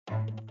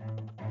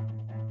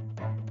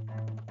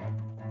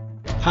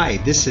Hi,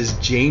 this is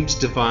James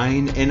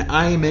Devine, and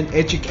I am an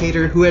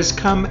educator who has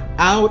come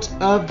out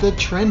of the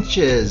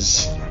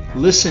trenches.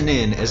 Listen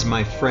in as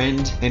my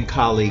friend and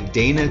colleague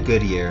Dana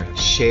Goodyear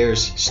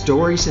shares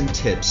stories and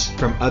tips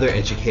from other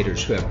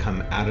educators who have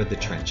come out of the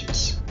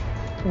trenches.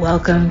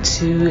 Welcome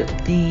to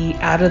the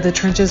Out of the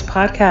Trenches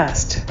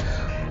podcast.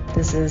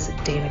 This is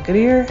Dana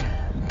Goodyear.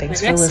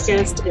 Thanks for listening.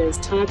 My next guest is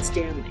Todd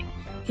Stanley.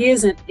 He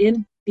is an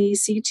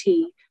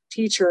NBCT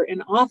teacher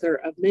and author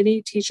of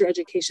many teacher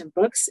education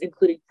books,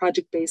 including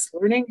Project-Based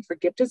Learning for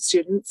Gifted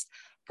Students,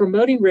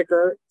 Promoting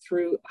Rigor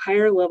Through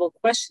Higher Level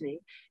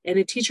Questioning, and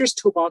A Teacher's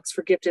Toolbox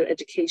for Gifted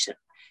Education.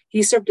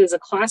 He served as a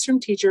classroom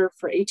teacher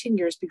for 18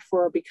 years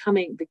before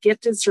becoming the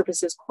Gifted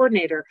Services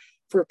Coordinator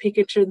for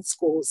Pinkerton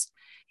Schools.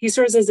 He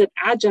serves as an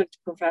adjunct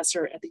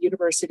professor at the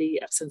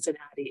University of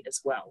Cincinnati as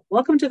well.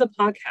 Welcome to the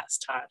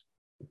podcast, Todd.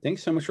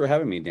 Thanks so much for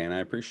having me, Dan. I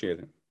appreciate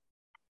it.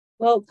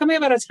 Well, tell me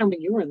about a time when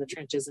you were in the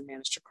trenches and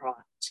managed to crawl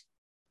out.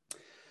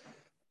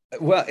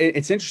 Well,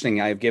 it's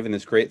interesting. I've given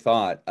this great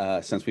thought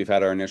since we've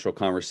had our initial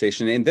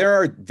conversation, and there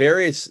are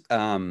various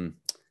things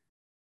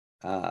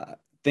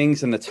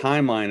in the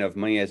timeline of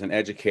me as an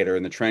educator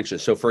in the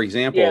trenches. So, for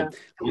example,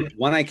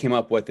 one I came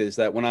up with is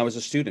that when I was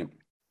a student,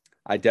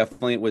 I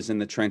definitely was in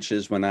the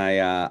trenches when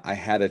I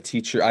had a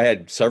teacher. I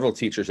had several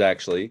teachers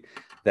actually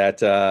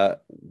that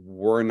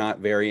were not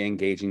very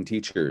engaging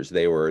teachers.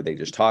 They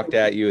just talked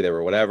at you. They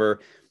were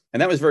whatever. And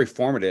that was very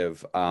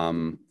formative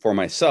for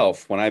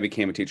myself when I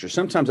became a teacher.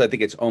 Sometimes I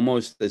think it's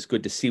almost as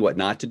good to see what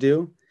not to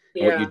do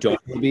and what you don't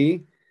want to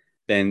be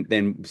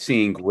than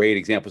seeing great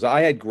examples. I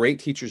had great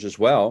teachers as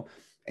well.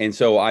 And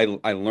so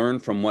I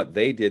learned from what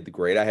they did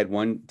great. I had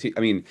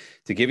to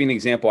give you an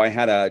example, I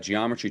had a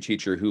geometry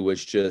teacher who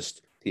was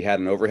he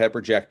had an overhead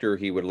projector.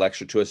 He would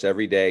lecture to us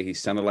every day. He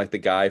sounded like the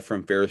guy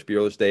from Ferris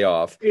Bueller's Day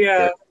Off.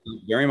 Yeah.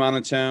 Very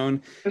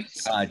monotone.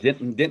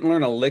 Didn't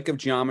learn a lick of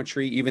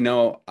geometry, even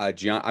though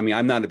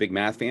I'm not a big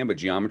math fan, but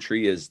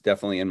geometry is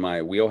definitely in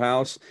my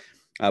wheelhouse.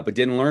 But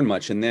didn't learn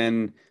much. And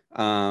then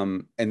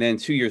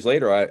 2 years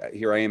later,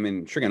 here I am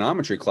in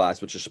trigonometry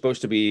class, which is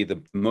supposed to be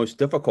the most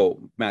difficult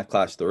math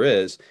class there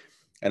is.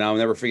 And I'll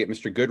never forget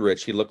Mr.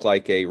 Goodrich. He looked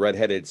like a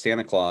redheaded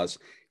Santa Claus.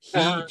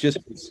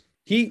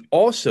 He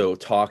also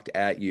talked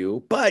at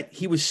you, but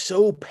he was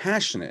so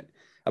passionate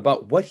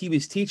about what he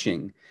was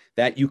teaching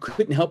that you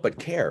couldn't help but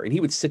care. And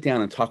he would sit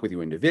down and talk with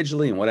you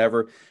individually and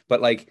whatever.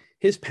 But like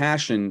his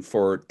passion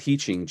for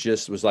teaching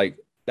just was like,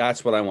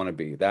 that's what I want to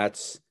be.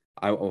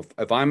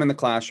 If I'm in the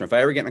classroom, if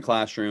I ever get in a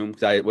classroom,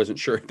 because I wasn't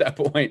sure at that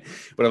point,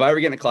 but if I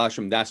ever get in a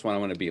classroom, that's what I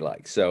want to be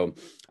like. So,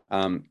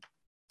 and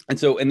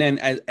then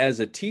as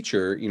a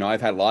teacher, I've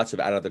had lots of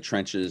out of the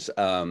trenches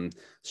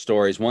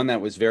stories. One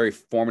that was very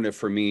formative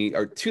for me,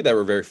 or two that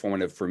were very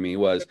formative for me,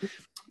 was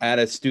I had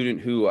a student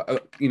who,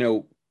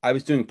 I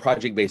was doing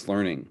project-based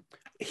learning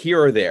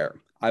here or there.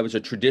 I was a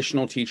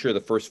traditional teacher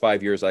the first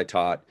 5 years I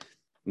taught,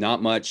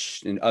 not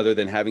much other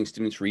than having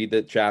students read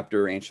the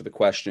chapter, answer the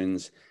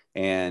questions,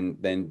 and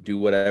then do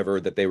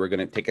whatever that they were going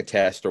to take a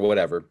test or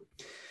whatever.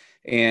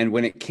 And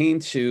when it came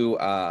to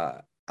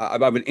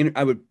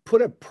I would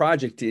put a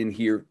project in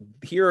here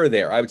or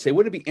there. I would say,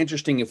 wouldn't it be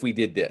interesting if we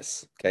did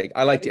this? Okay.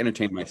 I like to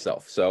entertain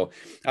myself. So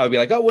I would be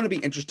like, oh, wouldn't it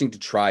be interesting to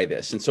try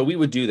this? And so we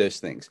would do those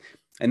things.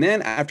 And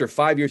then after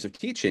 5 years of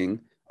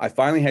teaching, I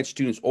finally had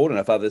students old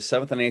enough. I was a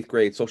 7th and 8th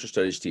grade social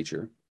studies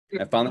teacher.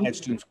 I finally had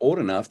students old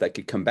enough that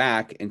could come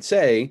back and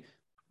say,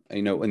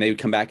 and they would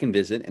come back and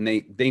visit. And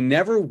they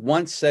never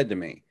once said to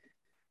me,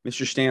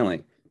 Mr.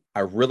 Stanley, I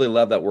really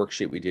love that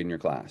worksheet we did in your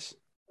class.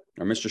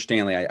 Or Mr.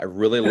 Stanley, I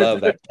really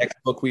love that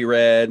textbook we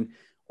read,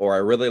 or I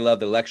really love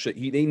the lecture.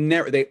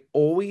 They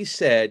always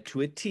said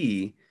to a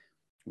T,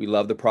 we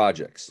love the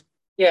projects.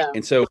 Yeah.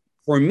 And so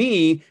for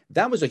me,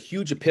 that was a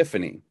huge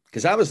epiphany,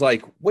 because I was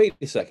like, wait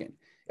a second,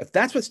 if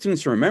that's what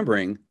students are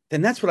remembering,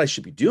 then that's what I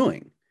should be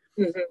doing.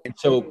 Mm-hmm. And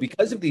so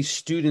because of these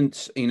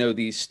students,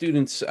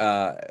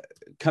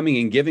 coming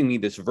and giving me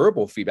this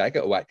verbal feedback,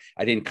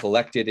 I didn't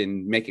collect it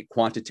and make it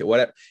quantitative,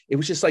 whatever. It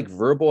was just like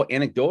verbal,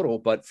 anecdotal,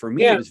 but for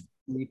me, it was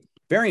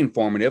very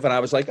informative. And I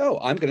was like,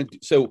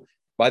 so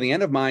by the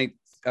end of my,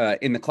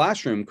 in the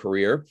classroom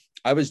career,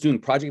 I was doing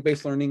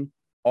project-based learning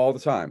all the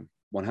time,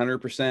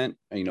 100%,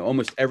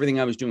 almost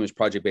everything I was doing was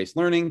project-based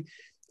learning.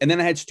 And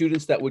then I had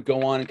students that would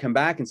go on and come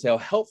back and say how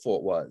helpful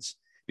it was,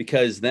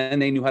 because then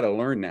they knew how to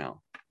learn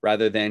now,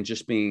 rather than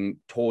just being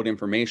told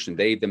information.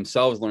 They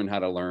themselves learned how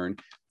to learn,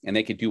 and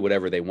they could do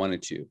whatever they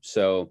wanted to.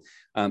 So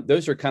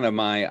those are kind of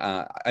my,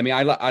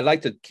 I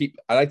like to keep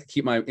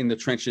my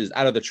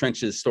out of the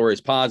trenches stories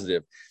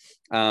positive.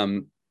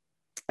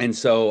 And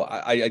so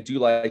I do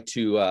like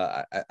to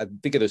I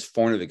think of those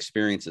formative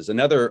experiences.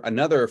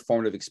 Another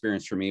formative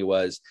experience for me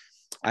was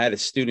I had a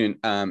student,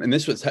 and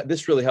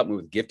this really helped me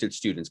with gifted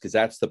students, because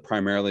that's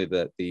primarily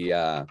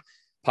the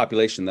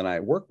population that I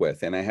work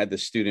with. And I had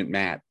this student,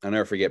 Matt. I'll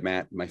never forget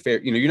Matt. My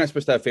favorite. You're not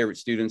supposed to have favorite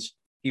students.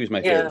 He was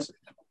my favorite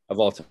of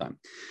all time.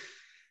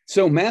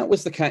 So Matt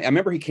was the kind. I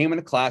remember he came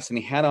into class and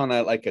he had on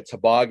a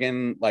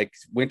toboggan, like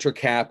winter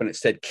cap, and it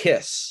said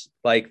KISS,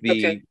 like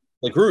the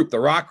group, the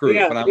rock group.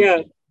 And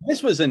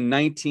this was in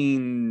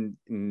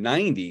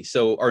 1990.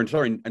 So, or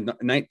sorry,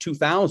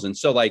 2000.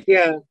 So like,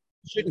 yeah, you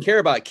shouldn't care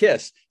about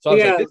KISS. So I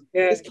was like,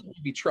 this can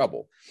be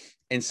trouble.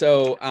 And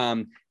so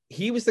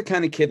he was the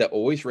kind of kid that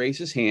always raised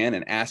his hand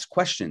and asked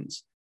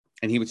questions.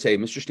 And he would say,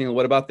 Mr. Stanley,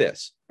 what about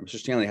this? Or, Mr.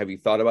 Stanley, have you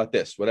thought about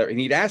this? Whatever. And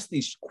he'd ask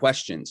these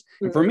questions.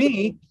 Mm-hmm. And for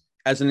me,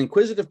 as an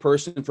inquisitive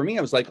person, for me,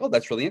 I was like, oh,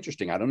 that's really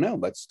interesting. I don't know.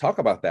 Let's talk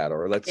about that.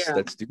 Or let's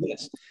do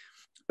this.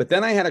 But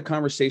then I had a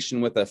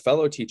conversation with a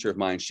fellow teacher of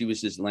mine. She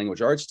was his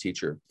language arts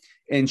teacher.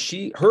 And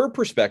her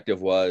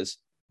perspective was,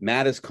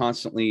 Matt is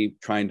constantly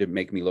trying to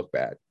make me look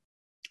bad.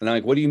 And I'm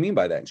like, what do you mean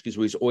by that? Because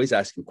he's always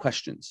asking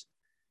questions.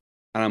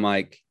 And I'm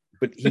like,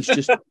 but he's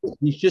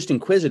just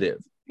inquisitive.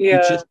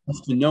 Yeah. He just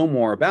wants to know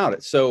more about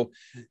it. So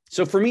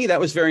for me, that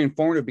was very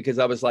informative, because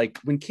I was like,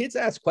 when kids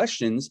ask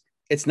questions,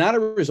 it's not a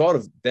result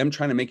of them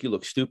trying to make you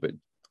look stupid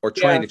or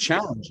trying to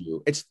challenge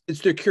you. It's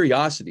their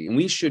curiosity. And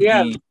we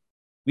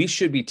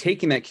should be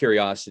taking that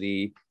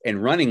curiosity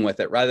and running with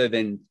it rather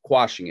than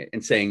quashing it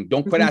and saying,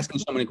 don't quit asking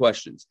so many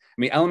questions.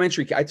 I mean,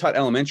 I taught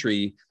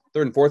elementary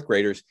 3rd and 4th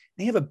graders.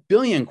 They have a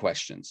billion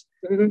questions.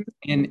 Mm-hmm.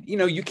 And,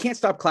 you can't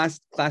stop class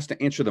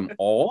to answer them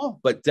all,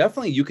 but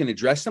definitely you can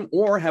address them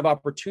or have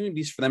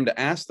opportunities for them to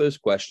ask those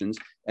questions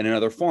in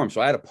another form.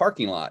 So I had a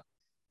parking lot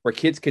where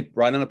kids could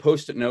write on a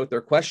Post-it note their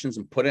questions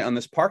and put it on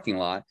this parking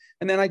lot.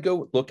 And then I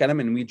go look at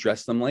them and we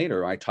address them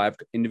later. I type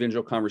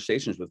individual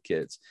conversations with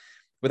kids.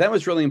 But that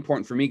was really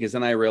important for me, because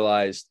then I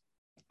realized,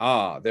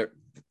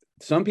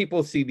 some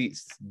people see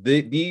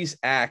these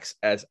acts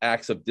as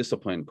acts of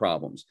discipline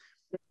problems.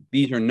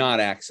 These are not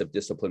acts of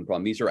discipline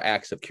problem. These are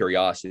acts of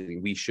curiosity.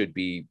 We should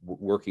be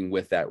working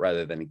with that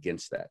rather than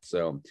against that.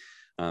 So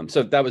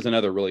that was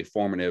another really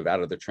formative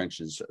out of the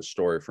trenches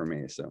story for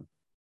me. So,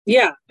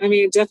 yeah, I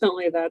mean,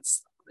 definitely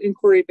that's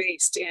inquiry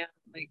based, and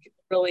like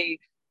really,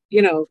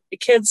 the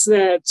kids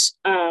that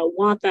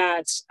want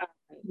that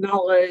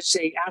knowledge,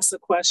 they ask the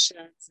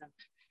questions,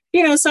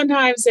 and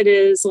sometimes it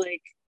is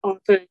like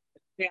often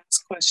they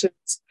ask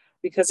questions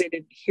because they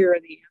didn't hear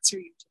the answer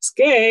you just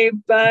gave,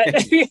 but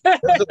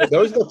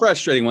those are the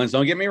frustrating ones.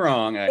 Don't get me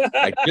wrong.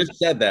 I just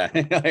said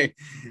that.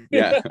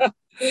 Yeah.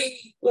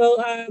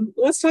 Well,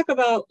 let's talk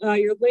about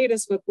your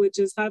latest book, which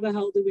is How the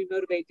Hell Do We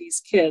Motivate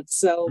These Kids?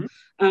 So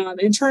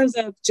in terms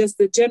of just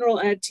the general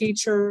ed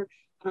teacher,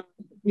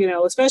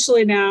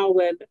 especially now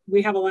when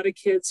we have a lot of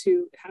kids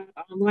who had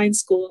online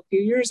school a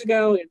few years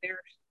ago, and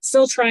they're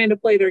still trying to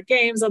play their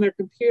games on their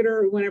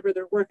computer whenever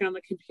they're working on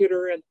the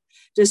computer and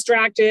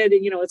distracted.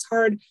 And, it's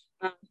hard,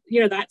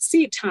 that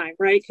seat time,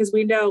 right? Because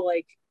we know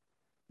like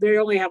they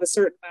only have a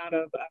certain amount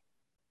of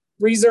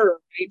reserve,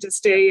 right, to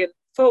stay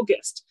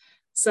focused.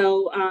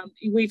 So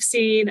we've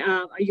seen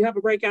you have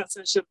a breakout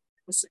session.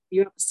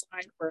 You have a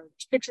slide where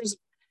there's pictures of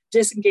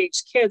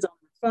disengaged kids on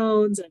their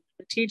phones and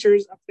the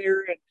teachers up there.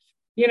 And,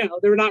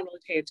 they're not really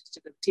paying attention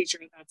to the teacher.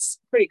 And that's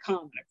pretty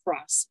common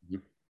across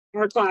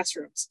our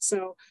classrooms.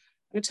 So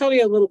tell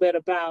me a little bit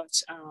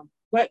about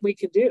what we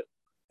can do.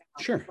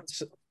 Sure.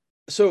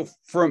 So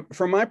from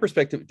my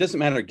perspective, it doesn't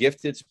matter,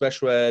 gifted,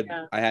 special ed,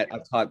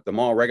 I've taught them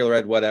all, regular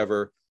ed,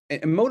 whatever.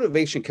 And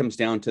motivation comes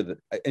down to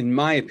in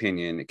my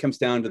opinion, it comes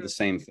down to the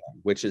same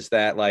thing, which is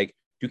that, like,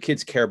 do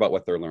kids care about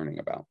what they're learning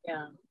about?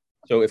 Yeah.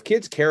 So if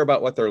kids care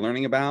about what they're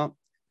learning about,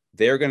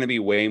 they're going to be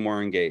way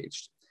more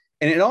engaged.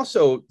 And it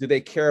also, do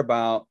they care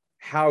about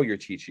how you're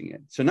teaching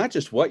it? So not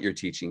just what you're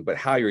teaching, but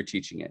how you're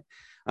teaching it.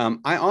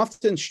 I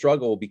often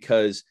struggle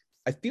because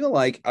I feel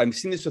like I've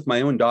seen this with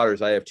my own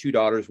daughters. I have 2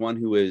 daughters, one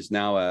who is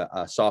now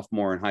a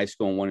sophomore in high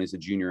school and one is a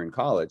junior in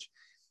college.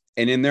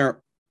 And in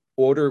their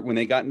order, when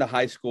they got into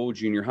high school,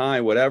 junior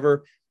high,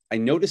 whatever, I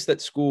noticed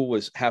that school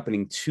was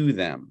happening to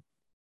them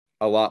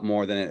a lot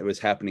more than it was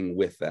happening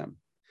with them.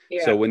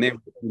 Yeah. So when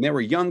they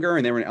were younger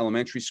and they were in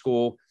elementary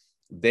school,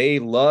 they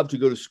loved to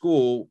go to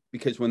school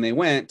because when they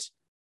went,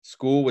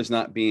 school was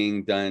not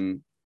being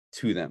done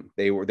to them.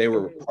 They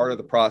were part of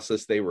the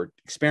process. They were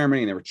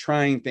experimenting. They were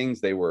trying things.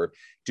 They were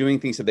doing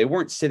things that they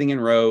weren't sitting in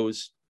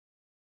rows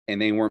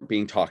and they weren't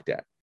being talked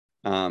at.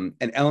 And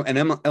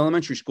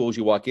elementary schools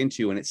you walk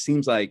into, and it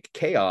seems like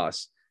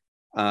chaos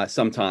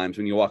sometimes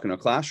when you walk into a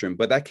classroom,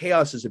 but that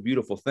chaos is a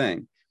beautiful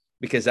thing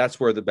because that's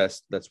where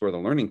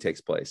the learning takes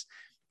place.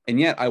 And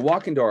yet I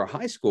walk into our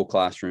high school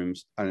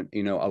classrooms, a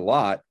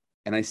lot,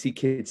 and I see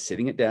kids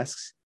sitting at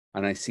desks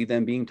and I see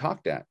them being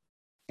talked at.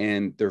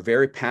 And they're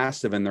very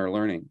passive in their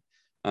learning.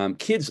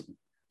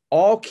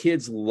 All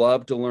kids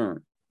love to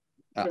learn.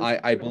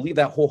 I believe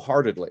that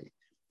wholeheartedly.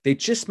 They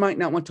just might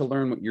not want to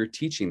learn what you're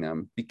teaching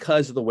them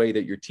because of the way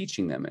that you're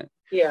teaching them it.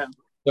 Yeah.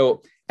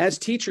 So as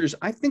teachers,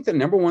 I think the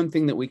number one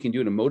thing that we can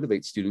do to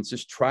motivate students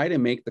is try to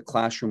make the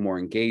classroom more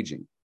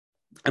engaging.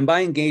 And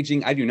by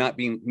engaging, I do not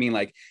mean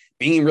like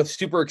being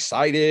super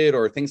excited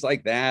or things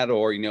like that,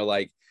 or,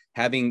 like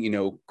having,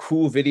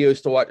 cool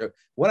videos to watch.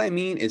 What I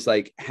mean is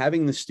like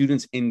having the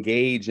students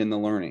engage in the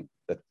learning,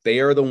 that they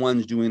are the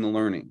ones doing the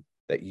learning,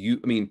 that you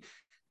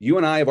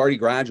and I have already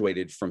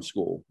graduated from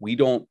school.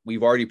 We've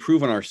already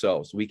proven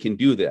ourselves. We can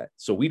do that.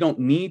 So we don't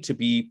need to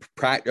be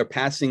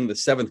passing the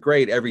 7th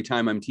grade every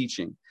time I'm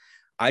teaching.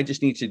 I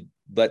just need to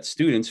let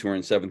students who are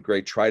in 7th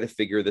grade try to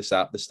figure this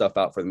stuff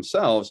out for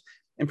themselves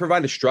and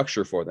provide a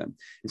structure for them.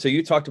 And so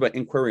you talked about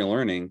inquiry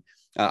learning.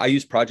 I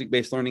use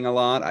project-based learning a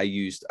lot. I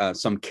used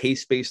some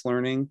case-based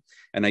learning,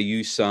 and I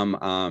use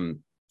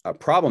some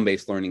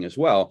problem-based learning as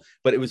well.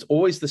 But it was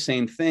always the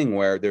same thing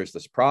where there's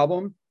this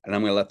problem, and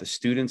I'm going to let the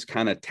students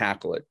kind of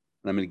tackle it.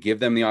 And I'm going to give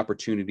them the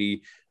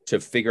opportunity to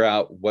figure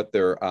out what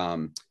their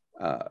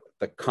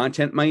the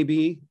content might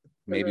be,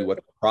 maybe what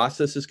the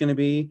process is going to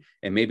be,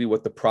 and maybe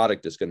what the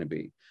product is going to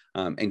be.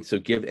 And so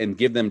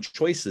give them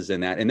choices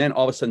in that. And then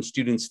all of a sudden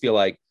students feel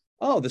like,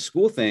 oh, the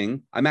school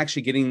thing, I'm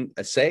actually getting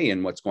a say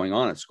in what's going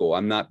on at school.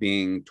 I'm not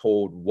being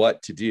told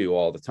what to do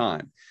all the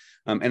time.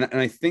 And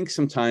I think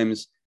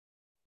sometimes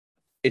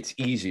it's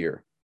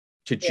easier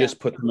to just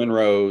put them in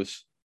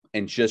rows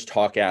and just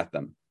talk at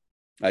them.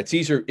 It's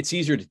easier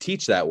to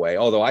teach that way,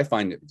 although I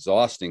find it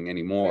exhausting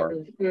anymore.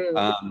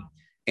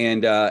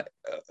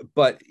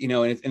 But you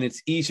know, and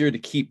it's easier to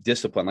keep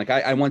discipline. Like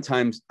I one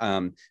time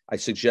I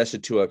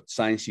suggested to a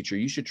science teacher,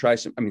 you should try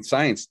some. I mean,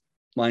 science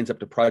lines up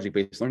to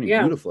project-based learning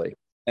beautifully,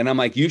 and I'm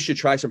like, you should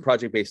try some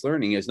project-based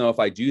learning. Is no, if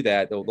I do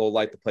that, they'll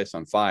light the place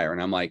on fire.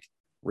 And I'm like,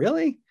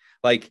 really?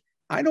 Like,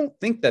 I don't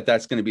think that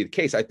that's going to be the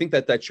case. I think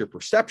that that's your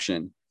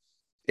perception.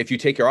 If you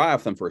take your eye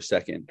off them for a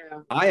second,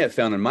 I have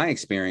found in my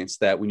experience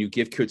that when you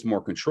give kids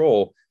more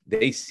control,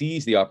 they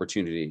seize the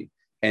opportunity.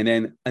 And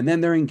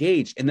then they're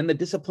engaged, and then the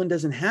discipline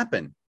doesn't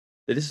happen.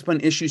 The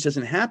discipline issues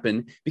doesn't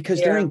happen because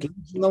they're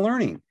engaged in the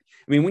learning.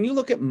 I mean, when you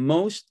look at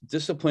most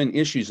discipline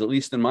issues, at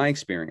least in my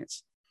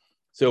experience,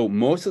 so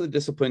most of the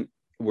discipline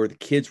where the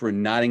kids were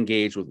not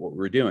engaged with what we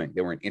were doing,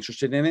 they weren't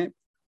interested in it,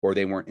 or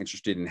they weren't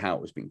interested in how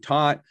it was being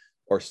taught,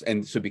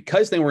 and so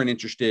because they weren't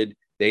interested,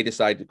 they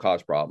decided to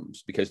cause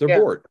problems because they're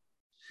bored.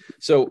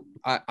 So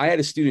I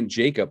had a student,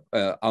 Jacob.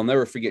 I'll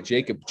never forget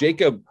Jacob.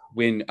 Jacob,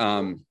 when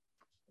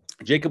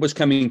Jacob was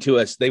coming to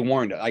us, they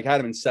warned us. I had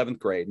him in 7th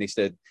grade, and they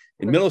said,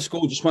 in middle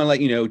school, just want to let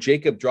you know,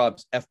 Jacob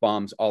drops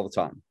F-bombs all the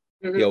time.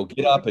 He'll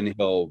get up and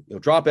he'll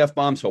drop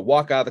F-bombs. He'll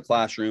walk out of the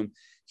classroom.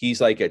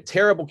 He's like a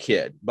terrible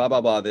kid, blah, blah,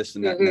 blah, this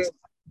and that.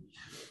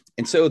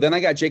 And so then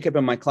I got Jacob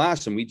in my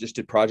class, and we just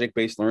did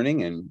project-based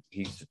learning.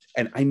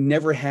 And I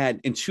never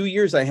had, in 2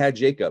 years I had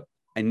Jacob,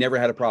 I never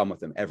had a problem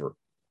with him ever,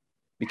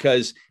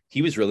 because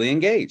he was really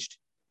engaged.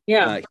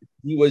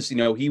 He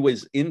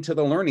was into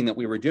the learning that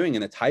we were doing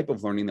and the type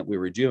of learning that we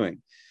were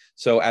doing.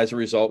 So as a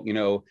result, you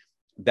know,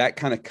 that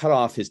kind of cut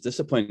off his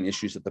discipline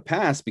issues at the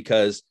past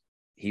because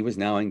he was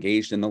now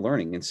engaged in the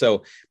learning. And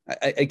so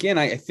I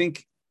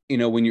think, you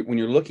know, when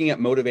you're looking at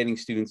motivating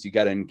students, you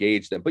got to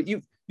engage them. But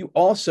you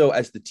also,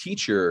 as the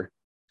teacher,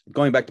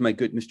 going back to my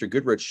Mr.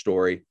 Goodrich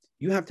story,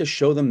 you have to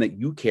show them that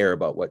you care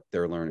about what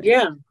they're learning.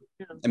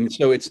 And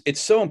so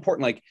it's so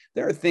important. Like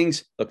there are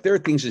things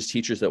as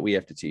teachers that we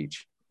have to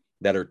teach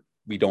that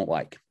we don't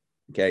like.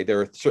 Okay.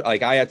 There are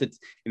like, I had to,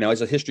 you know,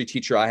 as a history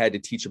teacher, I had to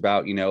teach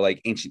about, you know,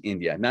 like ancient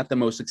India, not the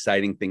most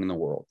exciting thing in the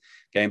world.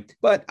 Okay.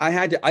 But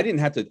I didn't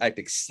have to act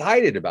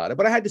excited about it,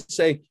 but I had to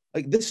say,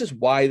 like, this is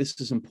why this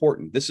is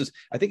important.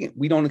 I think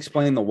we don't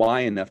explain the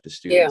why enough to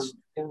students.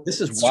 This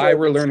is why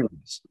we're learning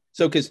this.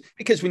 So,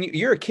 because when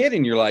you're a kid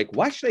and you're like,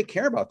 why should I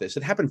care about this?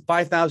 It happened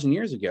 5,000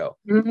 years ago.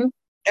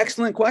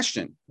 Excellent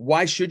question.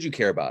 Why should you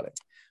care about it?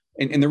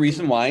 And the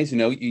reason why is, you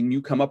know,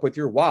 you come up with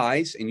your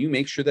whys and you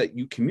make sure that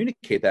you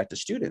communicate that to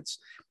students.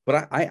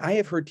 But I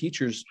have heard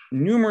teachers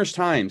numerous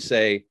times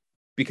say,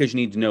 because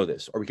you need to know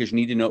this, or because you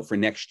need to know it for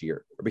next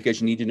year, or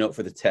because you need to know it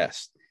for the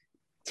test.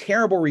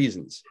 Terrible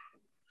reasons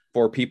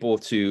for people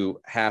to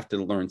have to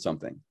learn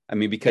something. I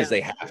mean, because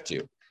they have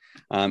to.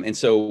 And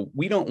so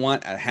we don't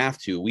want a have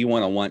to, we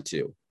want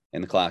to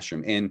in the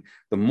classroom. And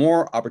the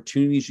more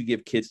opportunities you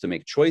give kids to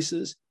make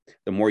choices,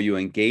 the more you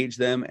engage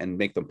them and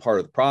make them part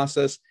of the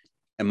process.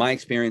 In my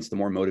experience, the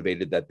more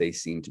motivated that they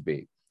seem to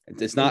be.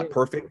 It's not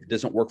perfect. It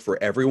doesn't work for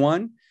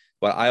everyone,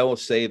 but I will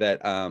say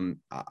that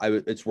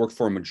it's worked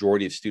for a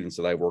majority of students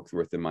that I worked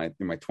with in my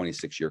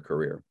 26-year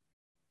career.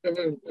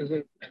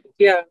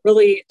 Yeah,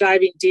 really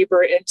diving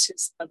deeper into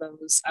some of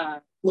those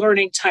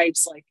learning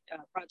types, like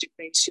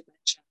project-based, you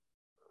mentioned,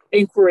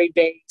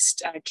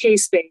 inquiry-based,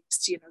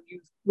 case-based. You know,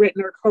 you've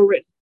written or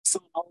co-written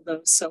on all of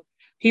those, so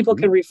people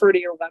can refer to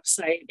your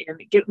website and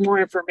get more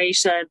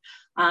information.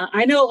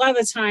 I know a lot of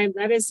the time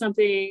that is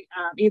something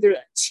either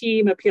a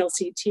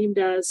PLC team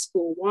does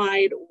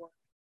school-wide, or,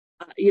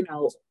 you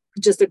know,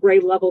 just a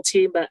grade level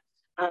team. But,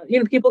 you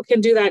know, people can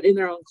do that in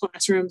their own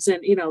classrooms.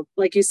 And, you know,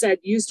 like you said,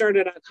 you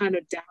started out kind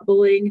of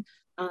dabbling.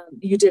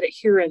 You did it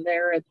here and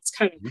there. And it's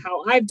kind of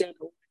how I've done it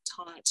when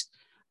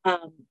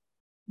taught.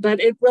 But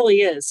it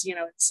really is, you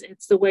know,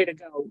 it's the way to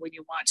go when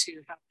you want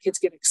to have kids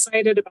get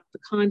excited about the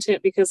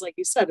content, because like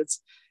you said, it's,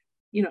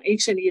 you know,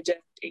 ancient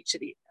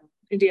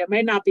India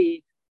may not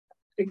be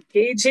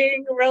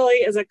engaging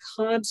really as a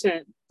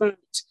content, but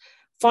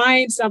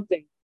find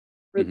something,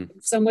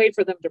 some way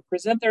for them to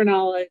present their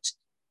knowledge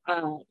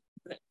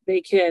that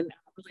they can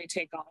really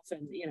take off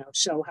and, you know,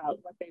 show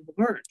what they've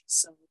learned.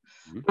 So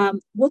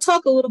we'll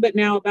talk a little bit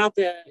now about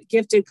the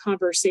gifted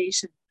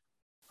conversation.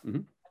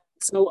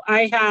 So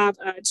I have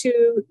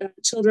two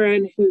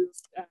children who've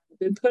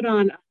been put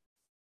on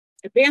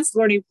advanced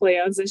learning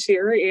plans this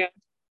year,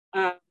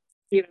 and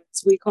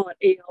we call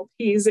it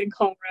ALPs in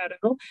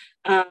Colorado.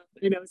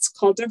 It's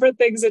called different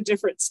things in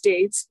different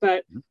states,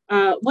 but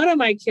one of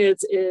my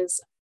kids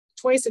is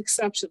twice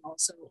exceptional,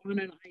 so on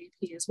an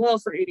IEP as well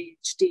for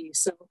ADHD.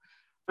 So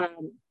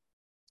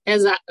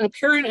as a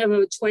parent of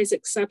a twice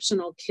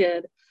exceptional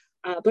kid,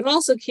 but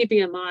also keeping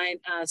in mind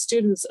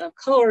students of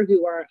color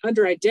who are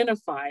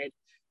underidentified,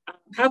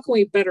 how can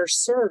we better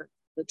serve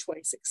the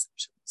twice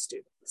exceptional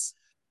students?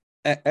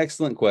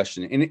 Excellent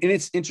question. And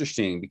it's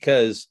interesting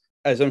because,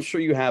 as I'm sure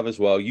you have as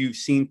well, you've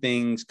seen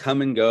things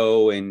come and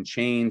go and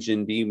change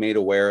and be made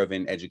aware of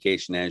in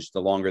education as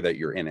the longer that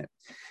you're in it.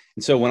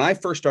 And so when I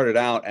first started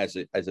out as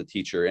a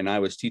teacher and I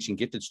was teaching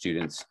gifted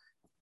students,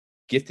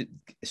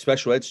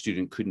 special ed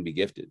student couldn't be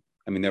gifted.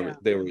 I mean,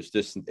 there was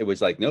just, it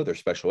was like, no, they're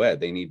special ed.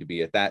 They need to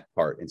be at that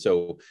part. And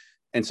so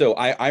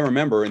I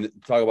remember, and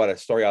talk about a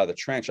story out of the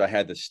trench, I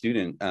had this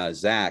student,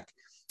 Zach,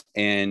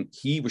 and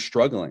he was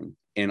struggling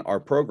in our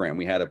program.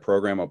 We had a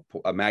program,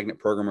 a magnet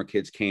program where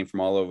kids came from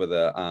all over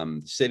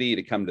the city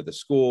to come to the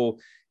school.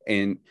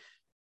 And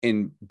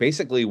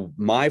basically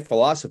my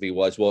philosophy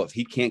was, well, if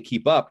he can't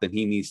keep up, then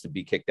he needs to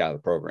be kicked out of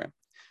the program,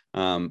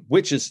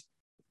 which is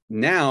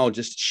now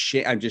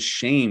I'm just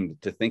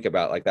shamed to think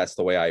about, like, that's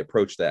the way I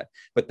approached that.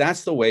 But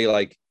that's the way,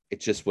 like, it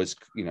just was,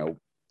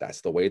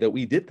 that's the way that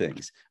we did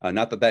things.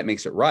 Not that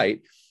makes it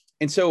right.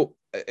 And so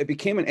it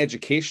became an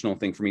educational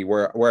thing for me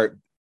where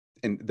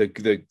and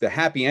the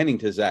happy ending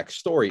to Zach's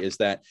story is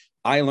that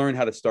I learned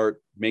how to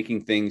start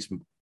making things,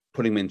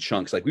 putting them in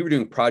chunks. Like, we were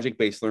doing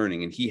project-based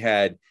learning and he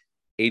had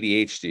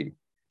ADHD.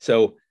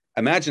 So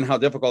imagine how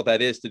difficult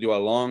that is to do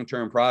a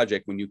long-term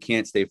project when you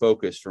can't stay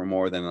focused for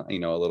more than,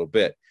 a little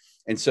bit.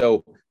 And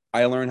so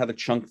I learned how to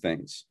chunk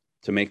things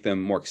to make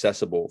them more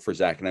accessible for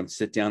Zach. And I would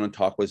sit down and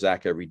talk with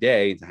Zach every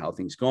day, how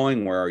things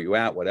going, where are you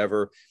at,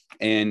 whatever.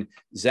 And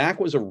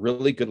Zach was a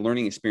really good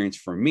learning experience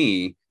for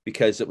me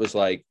because it was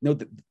like, no,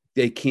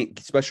 they can't,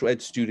 special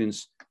ed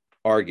students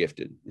are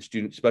gifted.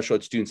 Special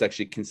ed students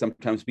actually can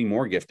sometimes be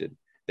more gifted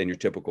than your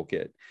typical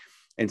kid.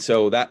 And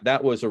so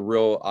that was a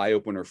real eye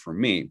opener for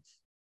me.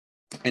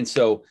 And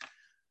so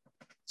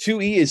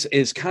 2E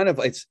is kind of,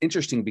 it's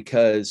interesting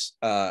because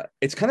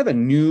it's kind of a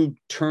new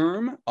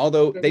term,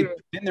 although they've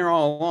been there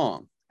all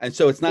along. And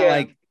so it's not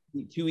like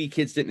 2E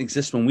kids didn't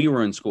exist when we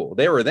were in school.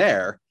 They were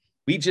there.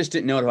 We just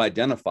didn't know how to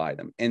identify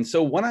them. And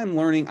so what I'm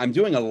learning, I'm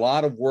doing a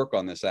lot of work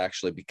on this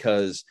actually,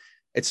 because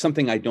it's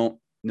something I don't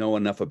know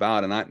enough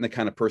about. And I'm the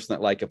kind of person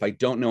that, like, if I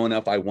don't know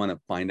enough, I want to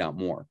find out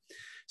more.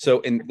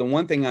 So, and the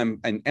one thing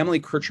and Emily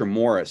Kircher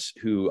Morris,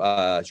 who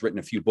has written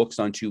a few books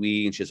on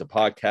 2E, and she has a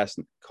podcast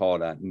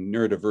called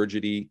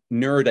Neurodiversity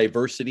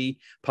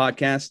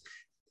Podcast,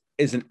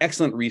 is an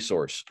excellent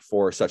resource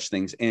for such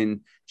things.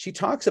 And she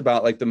talks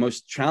about, like, the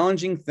most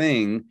challenging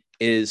thing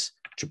is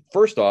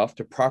first off,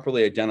 to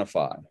properly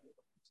identify.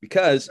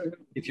 Because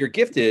if you're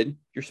gifted,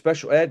 your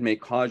special ed may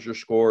cause your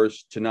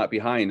scores to not be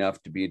high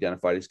enough to be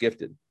identified as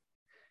gifted.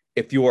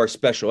 If you are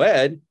special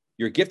ed,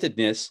 your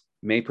giftedness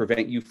may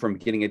prevent you from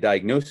getting a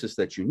diagnosis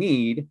that you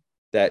need,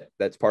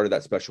 that's part of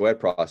that special ed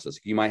process.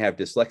 You might have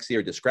dyslexia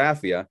or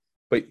dysgraphia,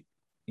 but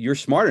you're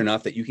smart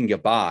enough that you can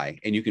get by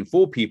and you can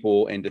fool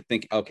people and to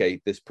think,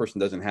 okay, this person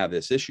doesn't have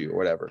this issue or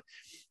whatever.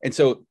 And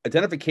so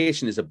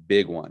identification is a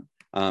big one.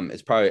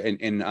 It's probably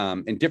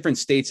in different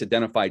states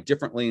identified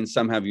differently, and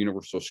some have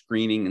universal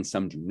screening and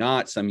some do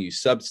not. Some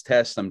use subs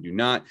tests, some do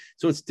not.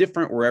 So it's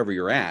different wherever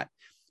you're at.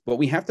 But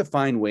we have to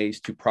find ways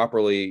to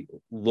properly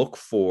look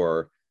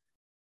for,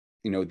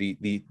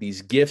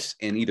 these gifts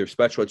in either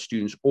special ed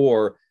students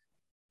or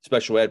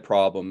special ed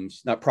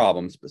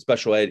but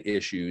special ed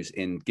issues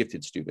in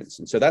gifted students.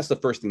 And so that's the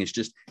first thing, is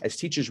just, as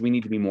teachers, we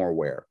need to be more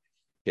aware.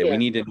 Okay, we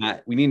need to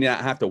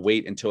not have to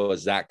wait until a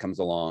Zach comes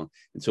along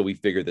until we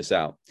figure this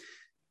out.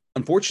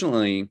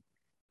 Unfortunately,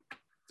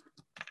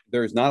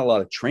 there's not a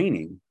lot of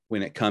training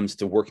when it comes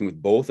to working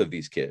with both of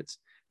these kids.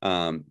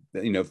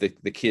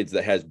 The kids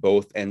that has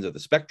both ends of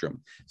the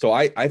spectrum. So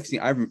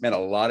I've met a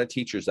lot of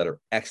teachers that are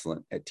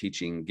excellent at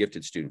teaching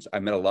gifted students.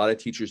 I've met a lot of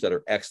teachers that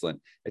are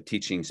excellent at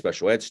teaching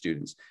special ed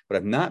students, but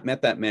I've not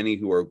met that many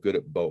who are good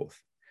at both.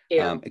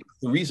 The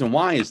reason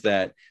why is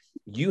that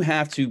you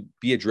have to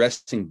be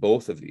addressing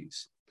both of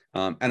these.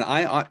 And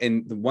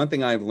the one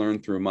thing I've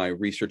learned through my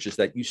research is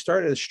that you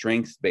start at a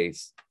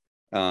strengths-based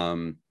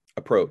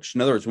approach.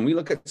 In other words, when we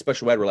look at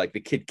special ed, we're like,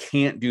 the kid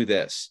can't do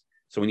this,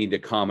 so we need to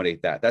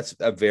accommodate that. That's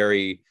a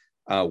very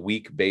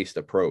weak-based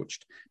approach.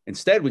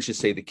 Instead, we should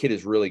say the kid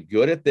is really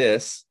good at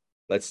this.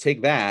 Let's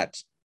take that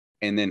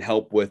and then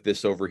help with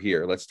this over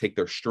here. Let's take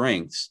their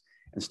strengths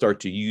and start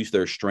to use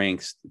their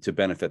strengths to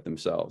benefit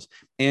themselves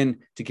and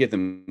to give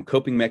them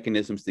coping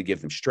mechanisms, to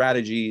give them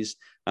strategies.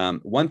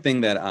 One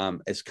thing that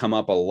has come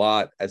up a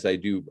lot as I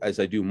do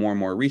more and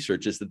more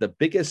research is that the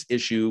biggest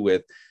issue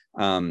with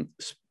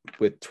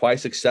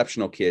twice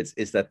exceptional kids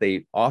is that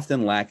they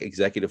often lack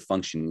executive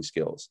functioning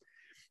skills.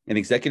 And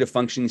executive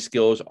functioning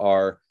skills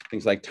are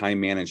things like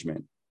time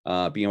management,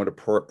 being able to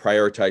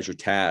prioritize your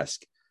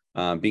task,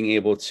 being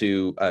able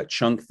to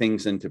chunk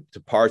things into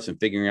parts and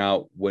figuring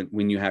out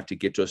when you have to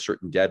get to a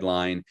certain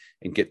deadline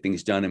and get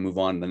things done and move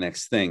on to the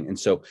next thing. And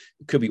so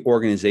it could be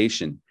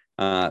organization.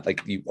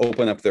 Like you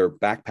open up their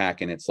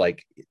backpack and it's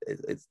like,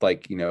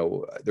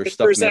 there's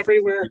stuff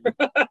everywhere.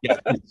 Yeah,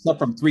 stuff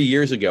from 3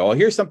 years ago. Oh,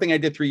 here's something I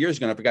did 3 years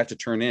ago and I forgot to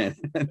turn in.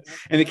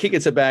 And the kid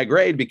gets a bad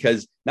grade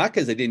not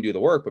because they didn't do the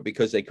work, but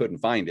because they couldn't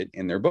find it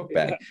in their book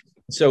bag. Yeah.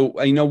 So,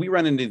 we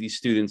run into these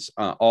students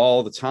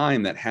all the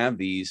time that have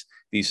these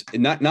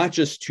not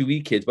just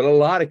 2E kids, but a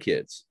lot of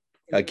kids,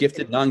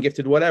 gifted,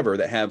 non-gifted, whatever,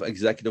 that have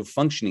executive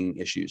functioning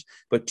issues.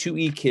 But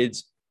 2E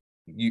kids,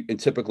 and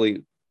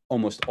typically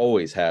almost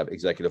always have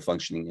executive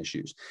functioning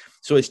issues.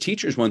 So as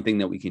teachers, one thing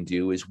that we can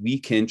do is we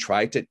can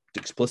try to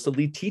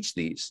explicitly teach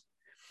these.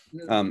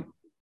 I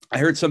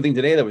heard something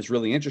today that was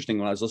really interesting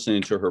when I was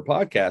listening to her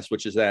podcast,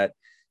 which is that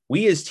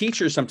we as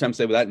teachers sometimes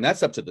say, well, that, and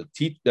that's up to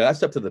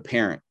the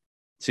parent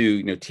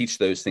to, teach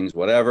those things,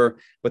 whatever.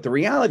 But the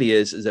reality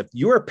is if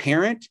you're a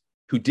parent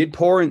who did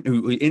poor and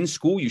who in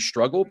school, you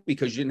struggled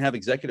because you didn't have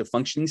executive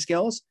functioning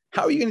skills,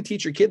 how are you going to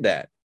teach your kid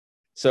that?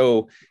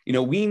 So,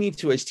 we need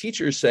to, as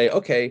teachers, say,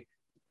 okay,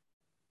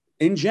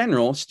 in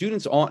general,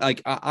 students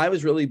I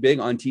was really big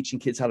on teaching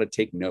kids how to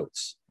take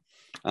notes.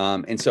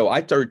 And so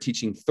I started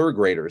teaching third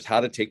graders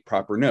how to take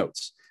proper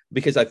notes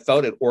because I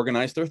felt it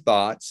organized their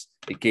thoughts.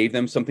 It gave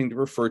them something to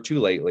refer to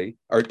lately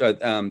or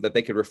that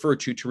they could refer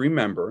to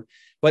remember.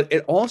 But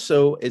it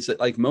also is that,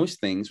 like most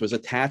things, was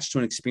attached to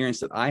an experience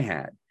that I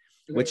had,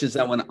 which is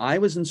that when I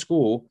was in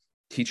school,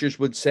 teachers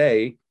would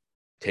say,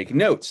 take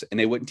notes, and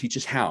they wouldn't teach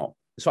us how.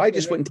 So I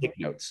just wouldn't take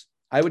notes.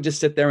 I would just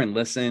sit there and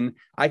listen.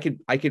 I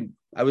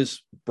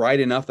was bright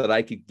enough that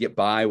I could get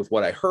by with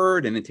what I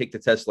heard and then take the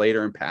test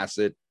later and pass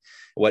it,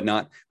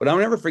 whatnot. But I'll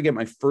never forget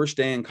my first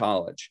day in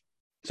college.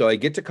 So I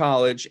get to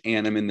college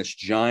and I'm in this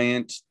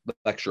giant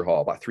lecture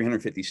hall, about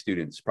 350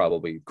 students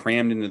probably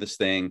crammed into this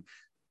thing,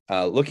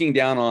 looking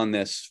down on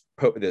this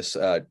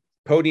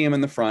podium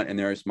in the front. And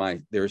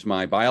there's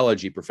my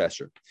biology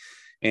professor.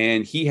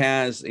 And he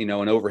has, an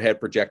overhead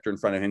projector in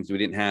front of him because we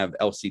didn't have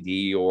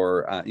LCD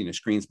or,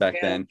 screens back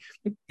then.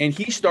 And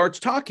he starts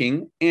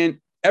talking and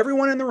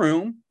everyone in the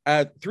room,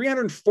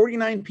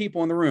 349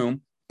 people in the room,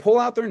 pull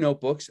out their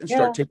notebooks and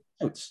start taking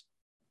notes.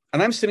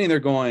 And I'm sitting there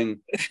going,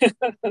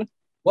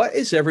 what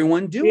is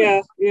everyone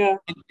doing? Yeah.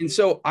 And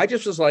so I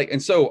just was like, and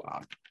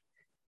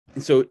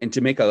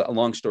to make a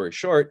long story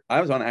short, I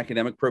was on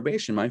academic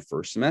probation my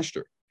first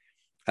semester.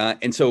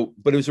 But it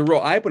was a real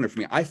eye opener for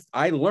me.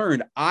 I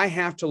learned I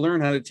have to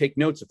learn how to take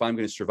notes if I'm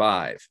going to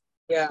survive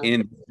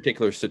in a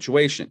particular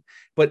situation.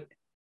 But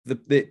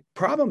the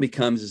problem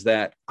becomes is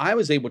that I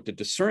was able to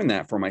discern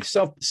that for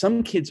myself.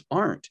 Some kids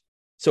aren't.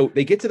 So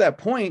they get to that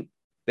point,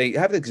 they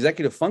have the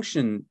executive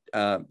function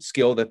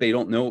skill that they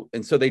don't know.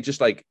 And so they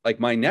just like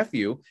my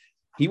nephew,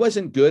 he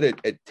wasn't good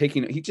at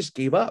taking, he just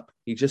gave up.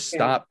 He just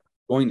stopped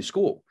going to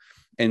school.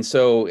 And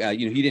so,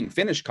 he didn't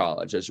finish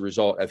college as a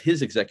result of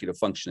his executive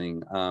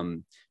functioning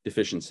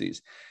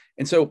deficiencies.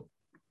 And so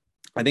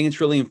I think it's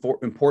really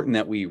important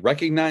that we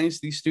recognize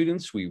these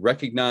students. We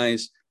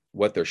recognize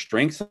what their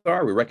strengths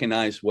are. We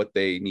recognize what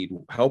they need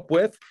help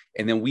with.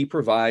 And then we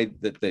provide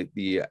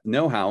the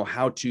know-how,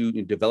 how to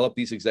develop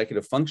these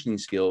executive functioning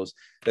skills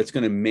that's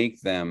going to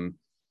make them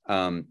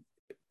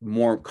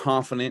more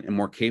confident and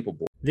more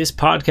capable. This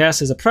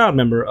podcast is a proud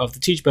member of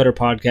the Teach Better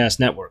Podcast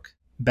Network.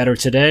 Better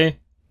today,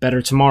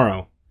 better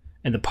tomorrow,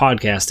 and the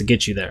podcast to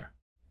get you there.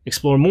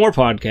 Explore more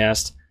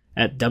podcasts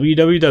at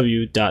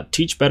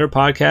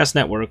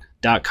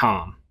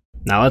www.teachbetterpodcastnetwork.com.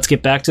 Now let's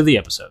get back to the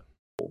episode.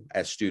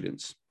 As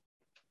students.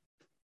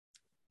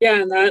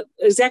 Yeah, and that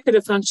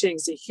executive functioning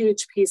is a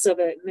huge piece of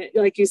it. And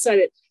like you said,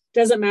 it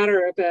doesn't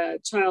matter if a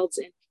child's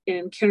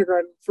in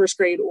kindergarten, first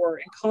grade, or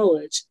in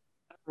college.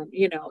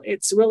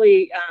 It's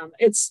really,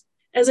 it's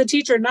as a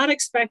teacher, not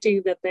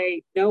expecting that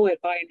they know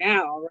it by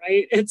now,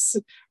 right? It's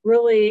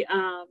really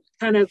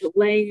kind of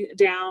laying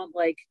down,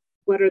 like,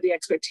 what are the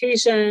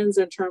expectations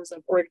in terms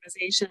of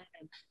organization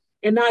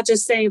and not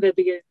just saying the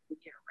beginning of the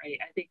year, right?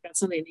 I think that's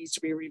something that needs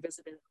to be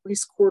revisited at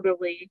least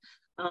quarterly,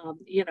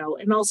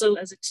 and also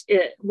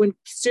when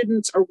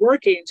students are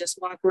working,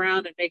 just walk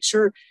around and make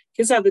sure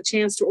kids have the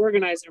chance to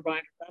organize their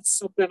binder. That's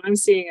something I'm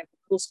seeing at the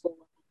middle school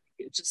level.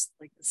 Just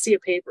like the sea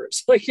of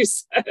papers, like you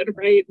said,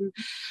 right?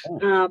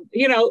 And,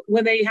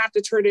 when they have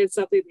to turn in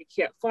something, they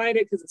can't find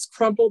it because it's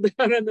crumpled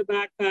down in the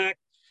backpack.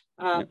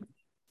 But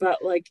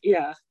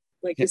you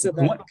said,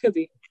 that could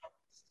be.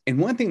 And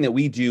one thing that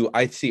we do,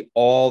 I see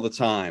all the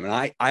time,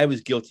 and I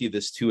was guilty of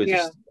this too as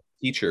a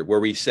teacher, where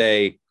we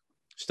say,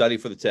 study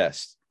for the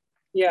test.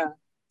 Yeah.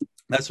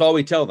 That's all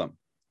we tell them.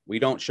 We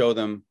don't show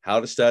them how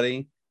to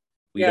study.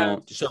 We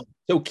don't. So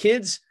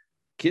kids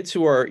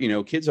who are,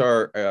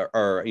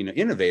 are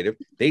innovative.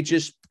 They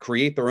just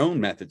create their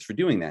own methods for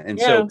doing that. And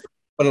so,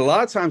 but a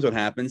lot of times what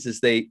happens is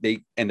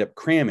they end up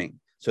cramming.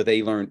 So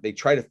they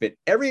try to fit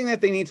everything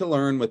that they need to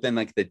learn within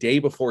like the day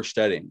before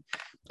studying.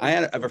 I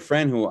have a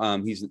friend who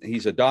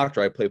he's a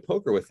doctor. I play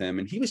poker with him.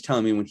 And he was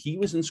telling me when he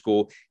was in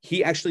school,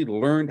 he actually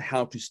learned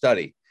how to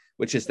study,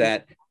 which is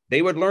that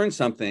they would learn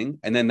something.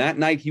 And then that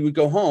night he would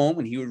go home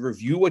and he would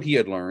review what he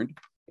had learned,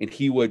 and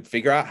he would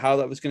figure out how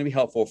that was going to be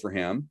helpful for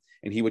him.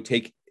 And he would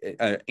take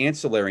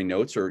ancillary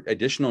notes or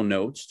additional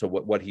notes to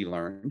what he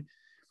learned.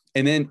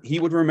 And then he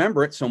would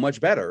remember it so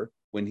much better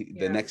when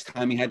the next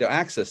time he had to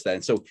access that.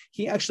 And so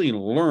he actually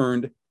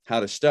learned how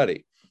to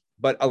study.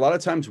 But a lot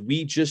of times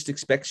we just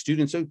expect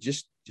students to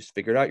just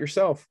figure it out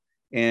yourself.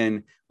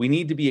 And we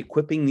need to be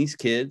equipping these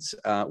kids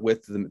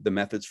with the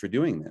methods for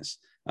doing this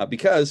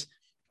because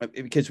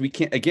we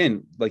can't,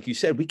 again, like you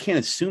said, we can't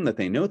assume that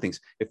they know things.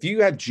 If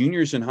you have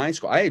juniors in high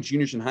school, I had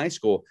juniors in high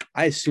school,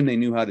 I assume they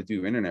knew how to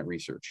do internet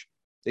research.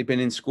 They've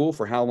been in school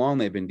for how long?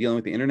 They've been dealing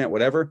with the internet,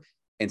 whatever.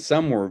 And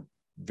some were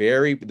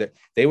they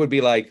would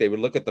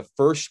look at the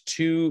first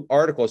 2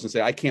 articles and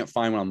say, I can't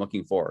find what I'm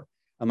looking for.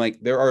 I'm like,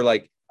 there are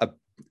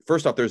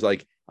first off, there's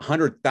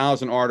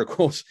 100,000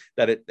 articles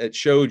that it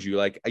showed you.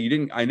 Like I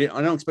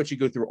don't expect you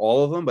to go through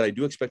all of them, but I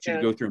do expect you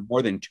to go through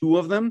more than 2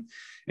 of them.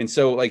 And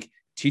so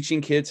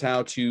teaching kids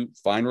how to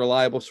find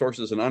reliable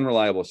sources and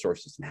unreliable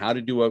sources, and how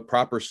to do a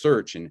proper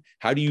search, and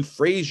how do you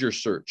phrase your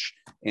search,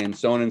 and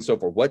so on and so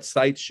forth. What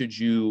sites should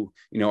you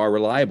are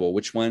reliable?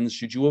 Which ones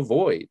should you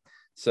avoid?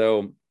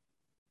 So,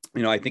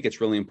 I think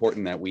it's really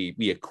important that we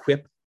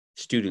equip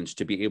students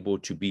to be able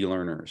to be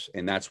learners.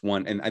 And that's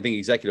one. And I think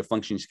executive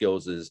functioning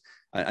skills is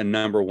a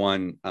number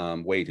one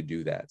way to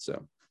do that.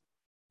 So.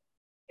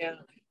 Yeah.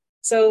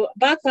 So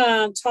back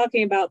on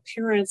talking about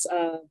parents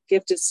of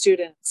gifted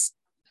students,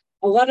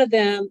 a lot of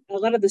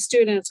the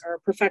students are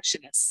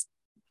perfectionists.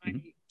 Mm-hmm.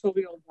 I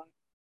totally know one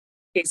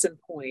case in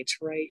point,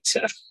 right?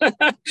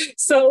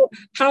 So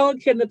how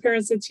can the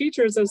parents and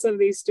teachers of some of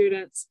these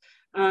students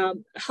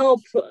help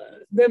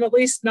them at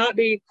least not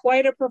be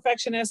quite a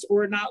perfectionist,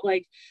 or not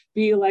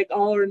be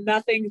all or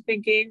nothing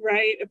thinking,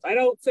 right? If I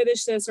don't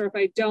finish this, or if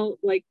I don't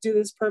do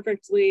this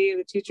perfectly,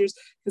 the teachers,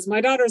 because my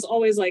daughter's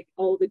always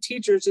oh, the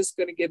teacher's just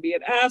going to give me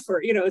an F,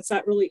 or it's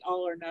not really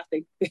all or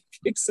nothing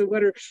thinking. So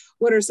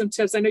what are some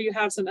tips? I know you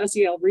have some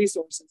SEL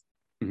resources.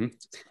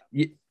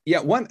 Mm-hmm.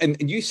 Yeah, one,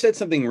 and you said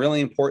something really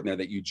important there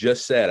that you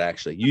just said.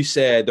 Actually, you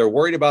said they're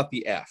worried about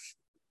the F.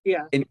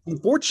 Yeah, and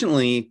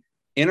unfortunately,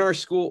 in our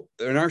school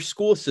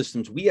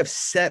systems, we have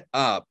set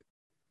up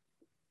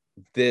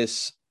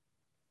this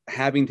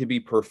having to be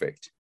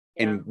perfect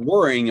and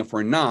worrying if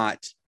we're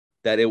not,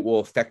 that it will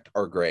affect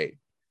our grade.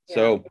 Yeah.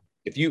 So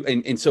if you,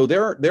 and so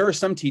there are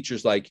some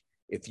teachers,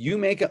 if you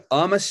make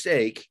a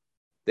mistake,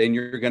 then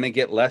you're going to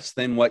get less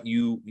than what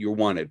you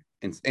wanted.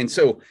 And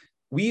so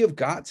we have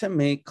got to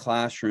make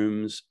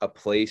classrooms a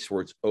place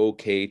where it's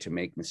okay to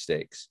make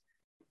mistakes.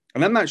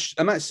 And I'm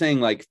not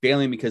saying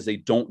failing because they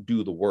don't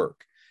do the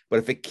work. But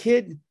if a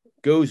kid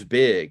goes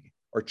big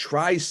or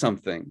tries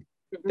something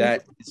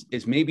that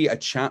is maybe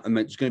it's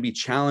going to be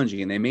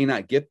challenging and they may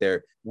not get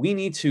there, we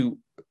need to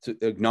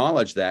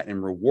acknowledge that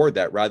and reward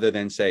that, rather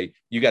than say,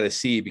 you got to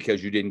C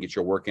because you didn't get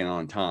your work in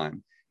on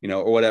time,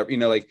 or whatever.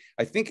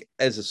 I think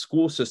as a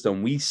school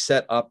system, we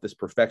set up this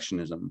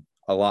perfectionism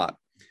a lot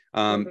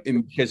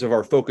because of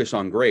our focus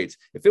on grades.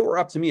 If it were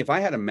up to me, if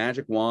I had a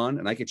magic wand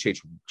and I could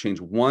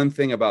change one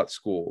thing about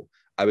school,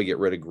 I would get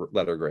rid of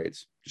letter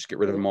grades, just get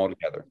rid of them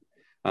altogether.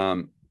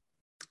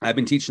 I've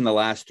been teaching the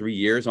last 3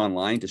 years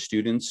online to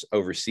students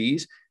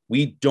overseas.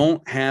 We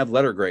don't have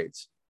letter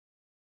grades,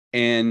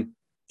 and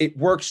it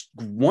works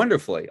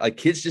wonderfully.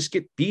 Kids just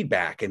get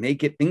feedback and they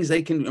get things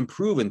they can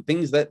improve and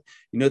things that,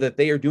 that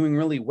they are doing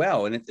really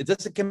well. And it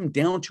doesn't come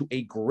down to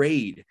a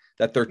grade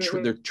that they're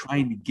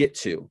trying to get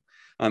to.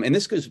 And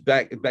this goes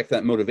back to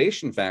that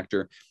motivation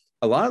factor.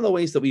 A lot of the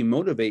ways that we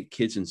motivate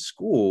kids in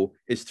school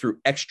is through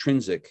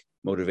extrinsic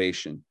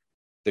motivation,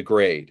 the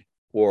grade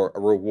or a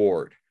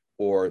reward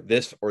or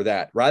this or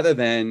that, rather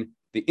than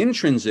the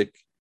intrinsic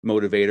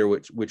motivator,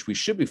 which we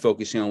should be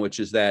focusing on, which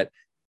is that,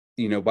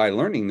 by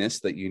learning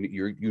this, that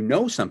you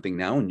know something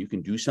now and you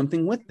can do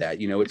something with that.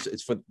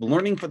 It's for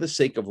learning for the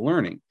sake of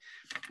learning.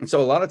 And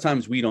so a lot of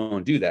times we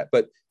don't do that,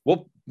 but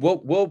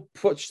we'll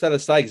push that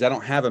aside because I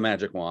don't have a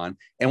magic wand,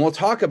 and we'll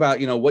talk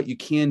about, what you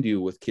can do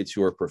with kids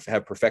who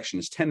have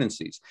perfectionist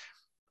tendencies.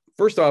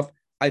 First off,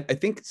 I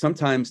think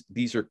sometimes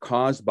these are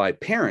caused by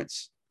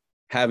parents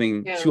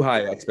having too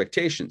high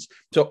expectations.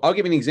 So I'll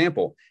give you an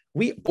example.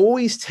 I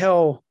always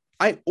tell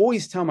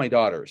my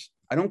daughters,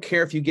 I don't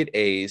care if you get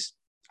A's.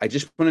 I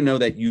just want to know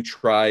that you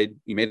tried,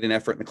 you made an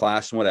effort in the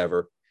class and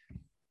whatever.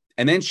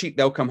 And then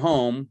they'll come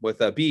home with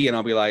a B and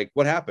I'll be like,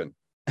 what happened?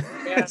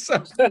 Yeah.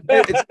 So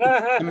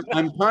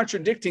I'm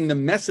contradicting the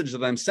message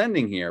that I'm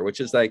sending here, which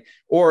is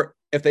or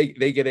if they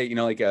get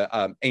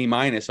a A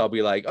minus, I'll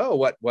be like,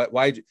 oh,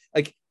 why?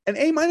 An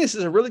A minus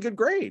is a really good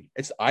grade.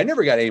 I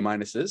never got A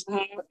minuses.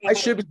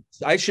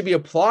 I should be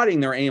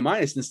applauding their A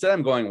minus. Instead,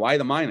 I'm going, why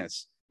the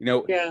minus?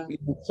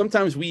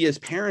 Sometimes we as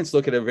parents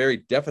look at a very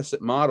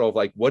deficit model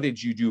of what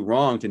did you do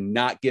wrong to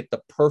not get the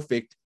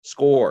perfect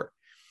score?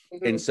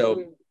 Mm-hmm. And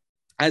so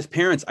as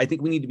parents, I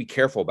think we need to be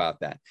careful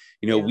about that.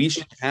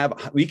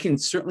 We can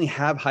certainly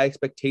have high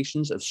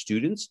expectations of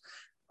students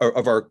or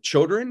of our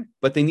children,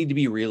 but they need to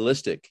be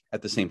realistic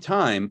at the same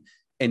time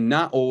and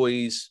not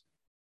always,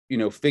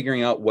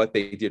 figuring out what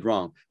they did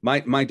wrong.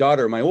 My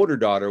older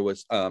daughter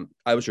was,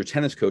 I was her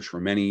tennis coach for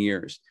many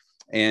years.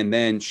 And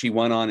then she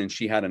went on and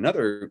she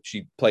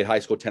played high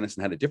school tennis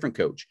and had a different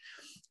coach.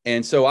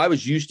 And so I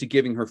was used to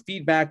giving her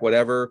feedback,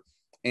 whatever.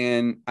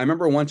 And I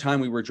remember one time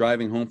we were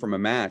driving home from a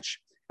match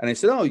and I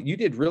said, "Oh, you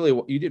did really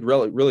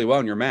well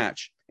in your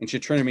match." And she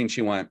turned to me and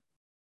she went,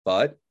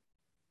 "But,"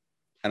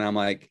 and I'm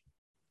like,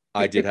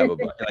 "I did have a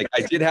but. Like,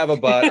 I did have a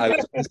but. I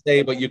was going to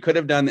say, but you could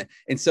have done that."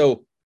 And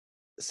so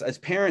as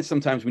parents,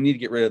 sometimes we need to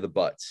get rid of the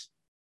buts,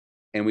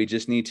 and we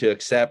just need to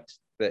accept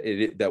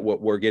that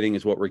what we're getting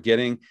is what we're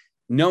getting,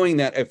 knowing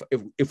that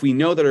if we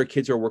know that our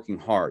kids are working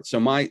hard. So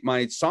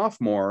my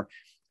sophomore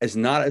is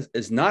not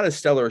as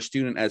stellar a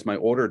student as my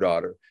older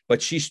daughter,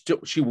 but she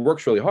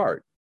works really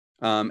hard.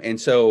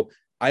 And so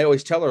I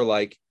always tell her,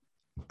 like,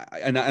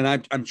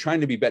 I'm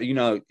trying to be better.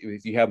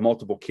 If you have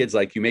multiple kids,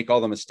 like, you make all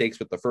the mistakes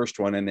with the first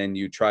one and then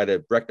you try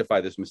to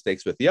rectify those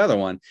mistakes with the other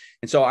one.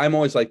 And so I'm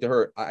always like to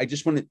her, I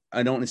don't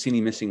want to see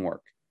any missing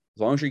work.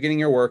 As long as you're getting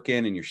your work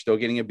in and you're still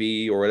getting a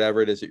B or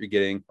whatever it is that you're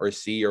getting, or a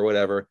C or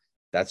whatever,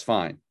 that's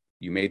fine.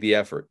 You made the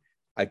effort.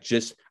 I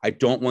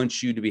don't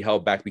want you to be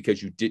held back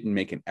because you didn't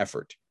make an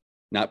effort,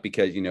 not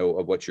because,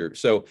 of what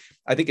so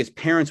I think as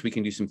parents, we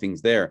can do some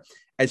things there.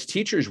 As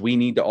teachers, we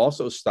need to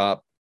also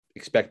stop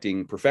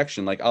expecting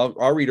perfection. Like,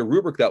 I'll read a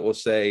rubric that will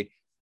say,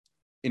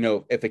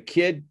 if a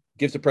kid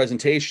gives a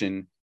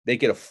presentation, they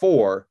get a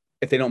 4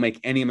 if they don't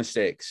make any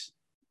mistakes.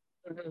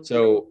 Mm-hmm.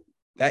 So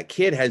that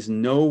kid has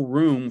no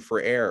room for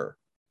error.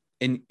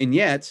 And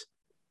yet,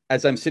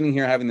 as I'm sitting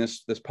here having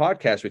this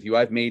podcast with you,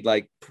 I've made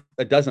like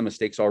a dozen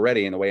mistakes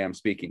already in the way I'm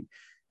speaking.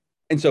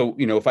 And so,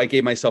 if I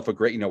gave myself a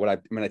grade,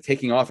 am I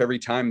taking off every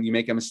time you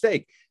make a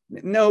mistake?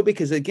 No,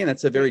 because again,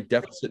 it's a very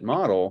deficit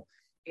model,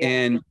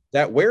 and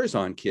that wears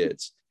on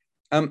kids.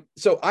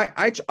 So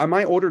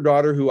my older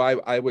daughter, who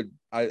I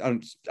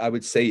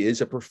would say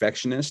is a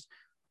perfectionist,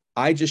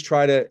 I just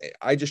try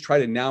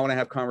to now, when I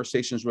have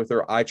conversations with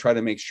her, I try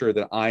to make sure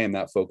that I am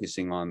not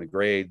focusing on the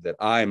grade, that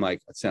I'm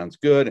like, it sounds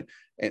good.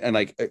 And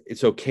like,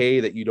 it's okay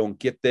that you don't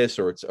get this,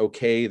 or it's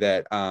okay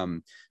that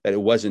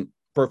it wasn't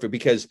perfect,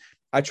 because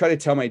I try to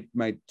tell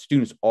my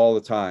students all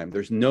the time,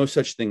 there's no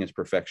such thing as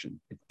perfection.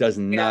 It does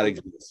not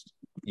exist.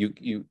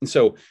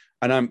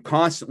 And I'm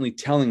constantly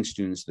telling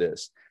students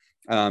this.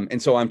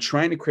 And so I'm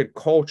trying to create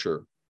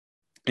culture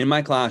in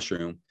my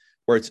classroom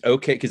where it's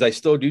okay, because I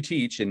still do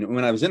teach. And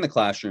when I was in the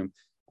classroom,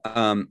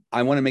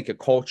 I want to make a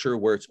culture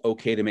where it's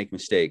okay to make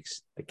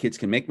mistakes. The kids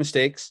can make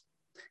mistakes,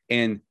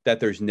 and that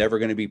there's never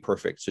going to be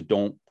perfect. So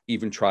don't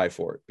even try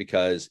for it,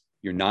 because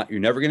you're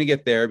never going to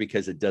get there,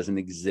 because it doesn't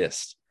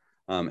exist.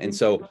 And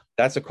so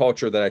that's a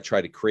culture that I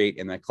try to create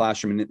in that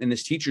classroom. And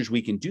as teachers,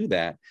 we can do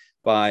that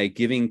by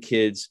giving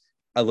kids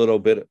a little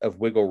bit of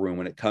wiggle room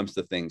when it comes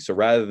to things. So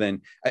rather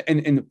than,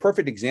 and the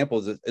perfect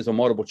example is a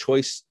multiple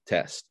choice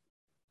test.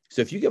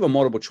 So if you give a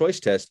multiple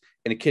choice test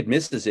and a kid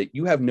misses it,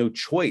 you have no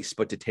choice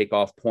but to take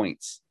off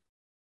points.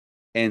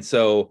 And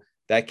so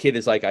that kid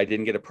is like, I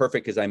didn't get it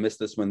perfect because I missed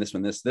this one, this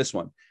one, this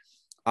one.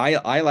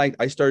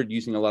 I started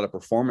using a lot of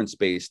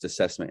performance-based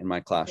assessment in my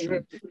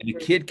classroom, and a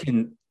kid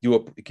can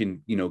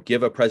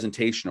give a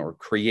presentation or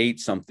create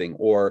something,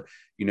 or,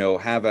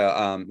 have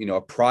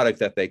a product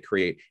that they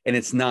create, and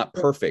it's not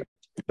perfect,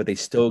 but they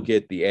still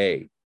get the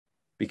A,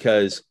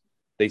 because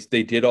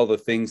they did all the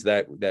things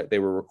that they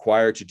were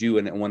required to do,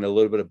 and went a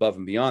little bit above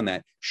and beyond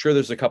that. Sure,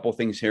 there's a couple of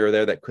things here or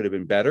there that could have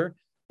been better,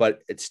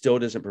 but it still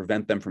doesn't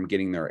prevent them from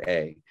getting their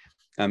A.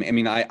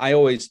 I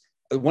always,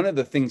 one of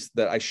the things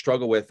that I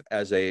struggle with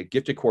as a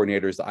gifted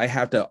coordinator is that I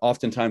have to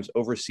oftentimes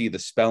oversee the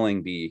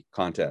spelling bee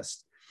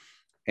contest.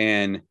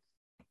 And you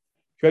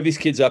have these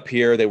kids up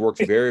here, they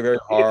worked very, very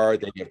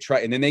hard.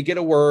 And then they get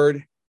a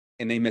word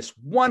and they miss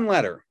one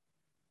letter,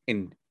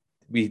 and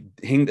we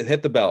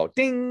hit the bell.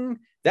 Ding.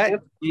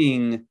 That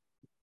ding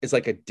is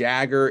like a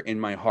dagger in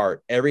my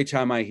heart every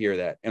time I hear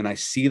that. And I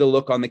see the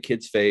look on the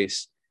kid's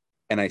face,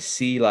 and I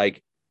see,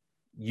 like,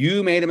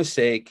 you made a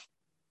mistake.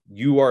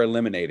 You are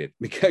eliminated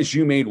because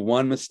you made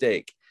one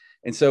mistake.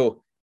 And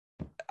so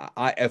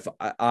we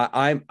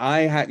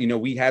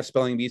have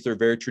spelling bees. They're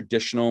very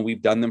traditional.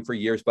 We've done them for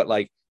years, but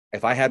like,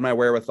 if I had my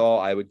wherewithal,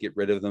 I would get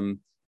rid of them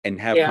and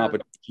have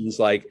competitions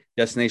like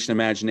Destination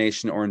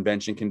Imagination or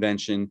Invention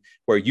Convention,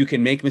 where you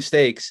can make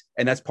mistakes.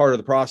 And that's part of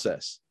the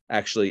process,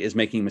 actually, is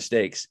making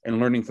mistakes and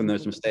learning from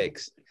those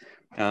mistakes.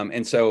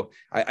 And so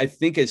I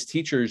think as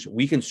teachers,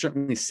 we can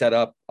certainly set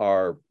up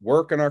our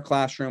work in our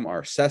classroom,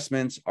 our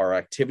assessments, our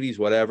activities,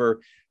 whatever,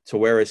 to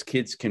whereas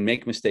kids can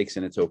make mistakes,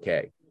 and it's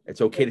okay.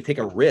 It's okay to take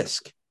a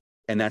risk,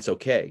 and that's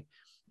okay.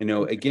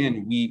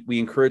 Again, we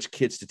encourage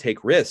kids to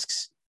take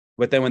risks,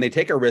 but then when they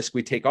take a risk,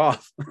 we take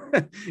off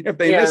if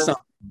they miss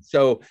something.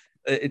 So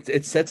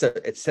it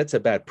sets a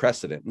bad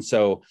precedent. And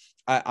so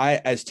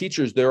I as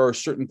teachers, there are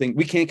certain things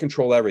we can't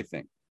control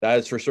everything. That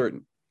is for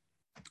certain.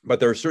 But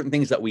there are certain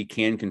things that we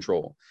can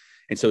control.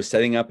 And so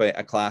setting up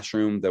a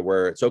classroom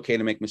where it's okay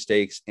to make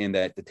mistakes and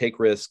that to take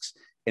risks,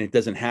 and it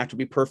doesn't have to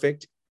be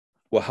perfect,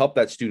 will help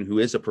that student who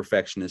is a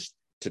perfectionist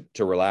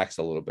to relax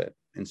a little bit.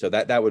 And so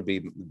that would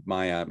be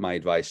my my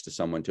advice to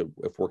someone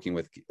if working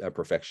with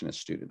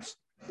perfectionist students.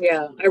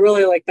 Yeah, I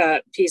really like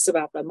that piece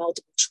about the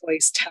multiple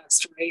choice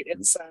test, right?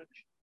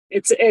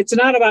 It's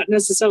not about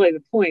necessarily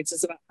the points,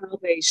 it's about how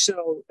they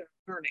show their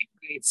learning,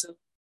 right? So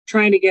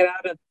trying to get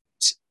out of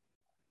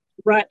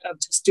rut of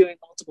just doing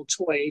multiple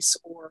choice,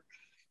 or,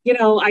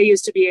 I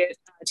used to be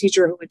a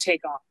teacher who would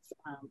take off,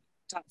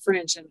 taught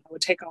French, and I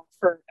would take off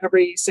for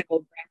every single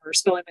grammar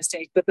spelling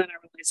mistake. But then I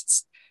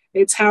realized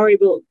it's how are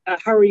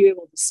you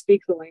able to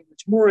speak the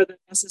language more than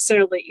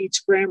necessarily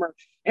each grammar.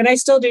 And I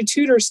still do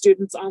tutor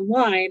students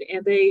online,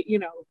 and they,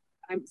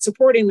 I'm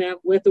supporting them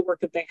with the work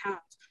that they have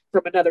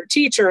from another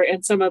teacher.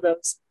 And some of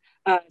those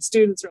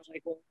students are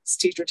like, well, this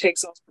teacher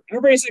takes off for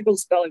every single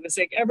spelling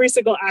mistake, every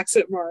single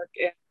accent mark.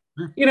 And,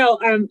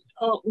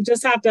 I'll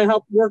just have to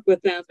help work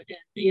with them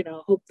and,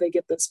 hope they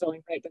get the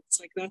spelling right. But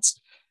it's like,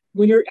 that's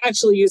when you're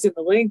actually using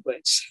the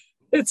language.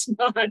 It's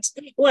not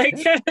like,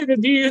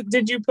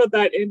 did you put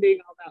that ending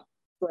on that?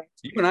 Correct.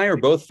 You and I are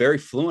both very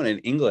fluent in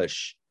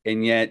English.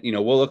 And yet,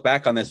 we'll look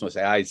back on this and we'll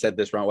say, I said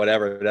this wrong,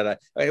 whatever.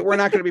 We're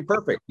not going to be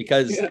perfect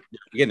because,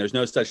 again, there's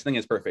no such thing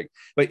as perfect.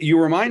 But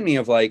you remind me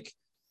of like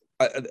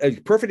a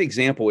perfect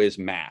example is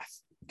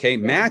math. Okay.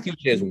 Math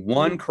usually has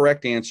one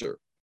correct answer.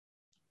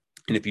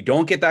 And if you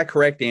don't get that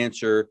correct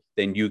answer,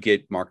 then you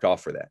get marked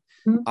off for that.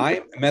 Mm-hmm.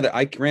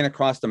 I ran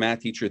across the math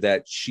teacher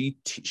that she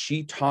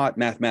taught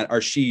mathematics,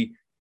 or she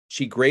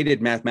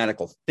graded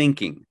mathematical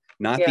thinking,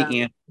 not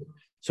the answer.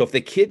 So if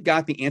the kid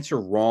got the answer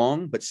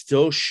wrong, but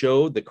still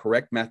showed the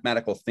correct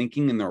mathematical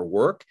thinking in their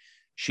work,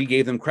 she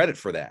gave them credit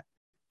for that.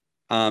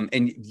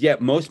 And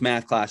yet most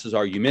math classes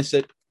are, you miss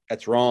it,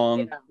 that's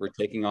wrong, we're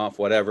taking off,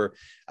 whatever.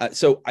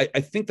 So I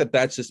think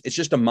it's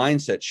just a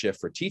mindset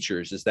shift for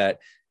teachers, is that,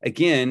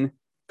 again,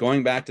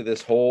 going back to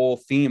this whole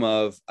theme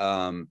of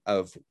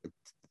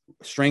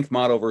strength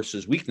model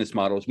versus weakness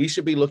models, we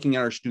should be looking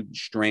at our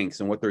students' strengths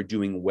and what they're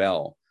doing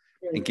well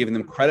and giving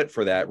them credit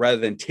for that, rather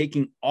than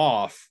taking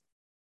off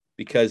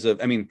because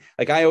of,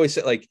 like I always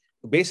say, like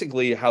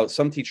basically how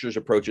some teachers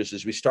approach this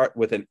is we start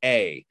with an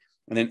A,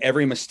 and then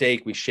every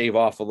mistake we shave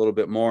off a little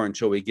bit more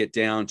until we get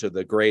down to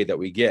the grade that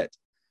we get.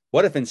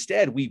 What if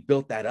instead we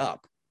built that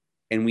up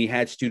and we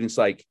had students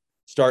like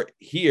start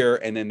here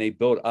and then they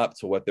build up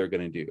to what they're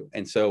going to do?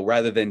 And so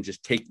rather than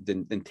just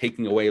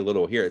taking away a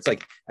little here, it's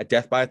like a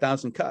death by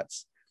 1,000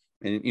 cuts.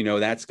 And,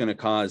 that's going to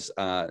cause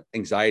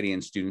anxiety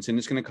in students, and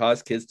it's going to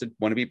cause kids to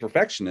want to be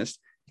perfectionists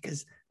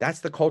because that's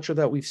the culture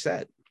that we've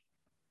set.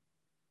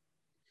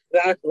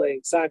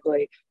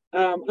 Exactly.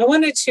 I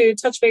wanted to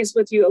touch base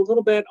with you a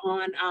little bit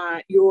on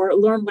your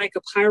Learn Like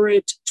a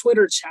Pirate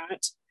Twitter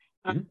chat.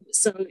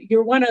 So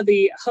you're one of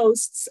the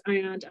hosts,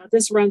 and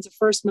this runs the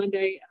first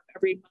Monday of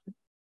every month.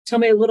 Tell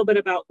me a little bit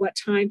about what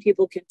time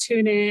people can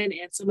tune in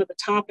and some of the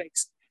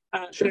topics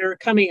that are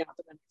coming up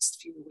in the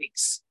next few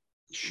weeks.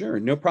 Sure,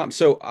 no problem.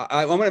 So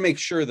I want to make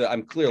sure that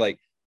I'm clear. Like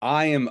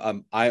I'm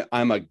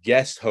a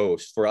guest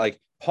host for like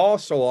Paul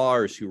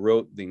Solars, who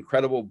wrote the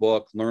incredible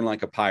book Learn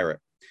Like a Pirate,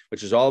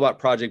 which is all about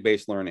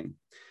project-based learning.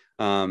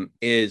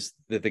 Is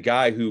that the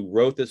guy who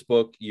wrote this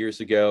book years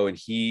ago, and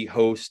he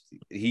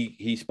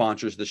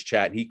sponsors this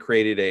chat. He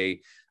created a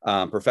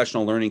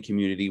professional learning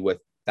community with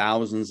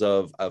thousands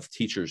of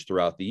teachers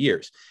throughout the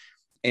years.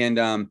 And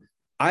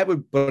I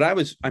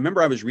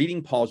remember I was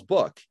reading Paul's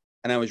book,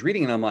 and I was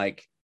reading and I'm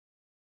like,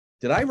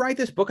 did I write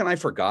this book and I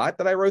forgot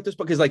that I wrote this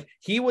book? Because like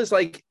he was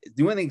like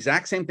doing the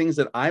exact same things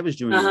that I was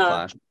doing in the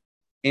class.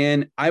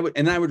 And I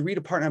would read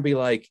a part and I'd be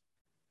like,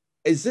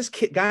 is this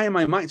guy in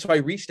my mind? So I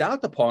reached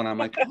out to Paul and I'm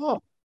like,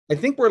 oh, I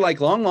think we're like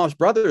long lost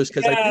brothers,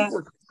 because I think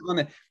we're on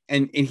it.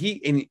 And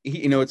he,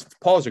 it's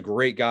Paul's a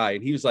great guy.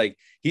 And he was like,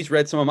 he's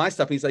read some of my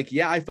stuff. And he's like,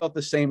 yeah, I felt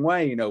the same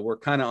way. We're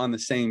kind of on the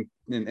same,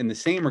 in the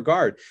same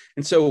regard.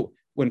 And so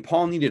when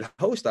Paul needed a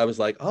host, I was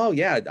like, oh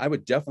yeah, I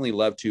would definitely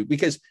love to,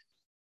 because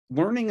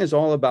learning is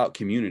all about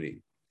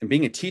community, and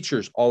being a teacher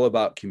is all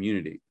about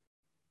community.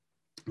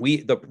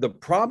 The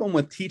problem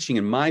with teaching,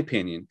 in my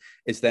opinion,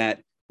 is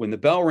that when the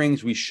bell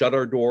rings, we shut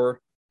our door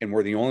and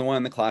we're the only one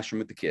in the classroom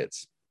with the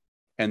kids.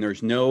 And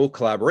there's no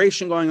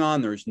collaboration going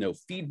on. There's no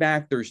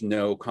feedback. There's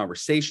no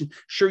conversation.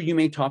 Sure, you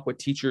may talk with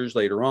teachers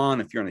later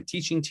on if you're on a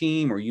teaching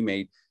team, or you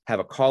may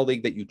have a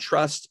colleague that you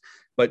trust.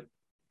 But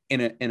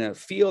in a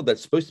field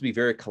that's supposed to be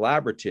very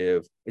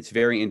collaborative, it's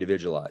very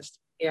individualized.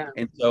 Yeah.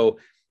 And so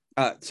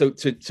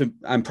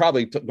I'm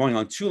probably going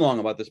on too long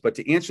about this, but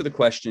to answer the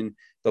question,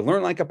 the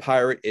Learn Like a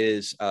Pirate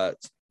is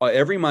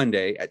every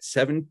Monday at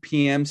 7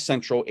 p.m.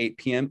 Central, 8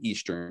 p.m.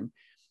 Eastern.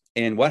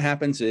 And what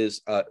happens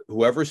is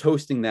whoever's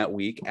hosting that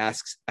week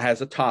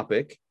has a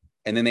topic,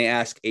 and then they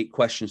ask 8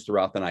 questions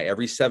throughout the night.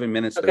 Every 7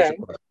 minutes, there's a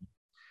question.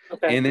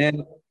 Okay. And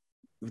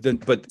then,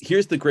 but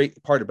here's the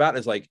great part about it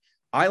is, like,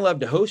 I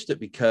love to host it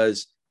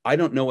because I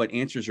don't know what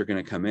answers are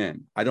going to come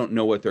in. I don't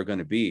know what they're going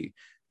to be.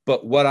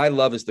 But what I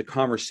love is the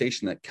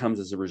conversation that comes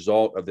as a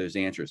result of those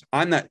answers.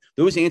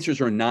 Those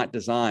answers are not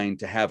designed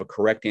to have a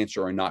correct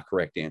answer or a not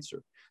correct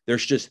answer.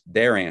 There's just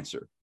their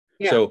answer.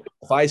 Yeah. So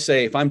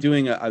if I'm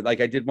doing like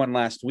I did one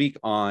last week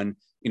on,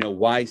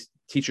 why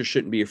teachers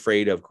shouldn't be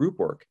afraid of group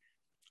work.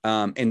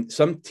 And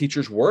some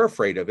teachers were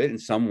afraid of it and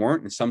some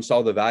weren't, and some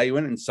saw the value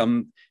in it and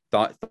some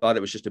thought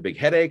it was just a big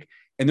headache.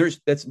 And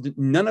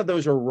none of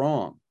those are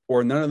wrong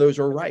or none of those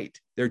are right.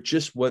 They're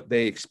just what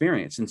they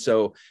experience. And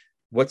so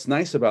what's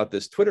nice about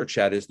this Twitter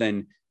chat is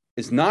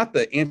not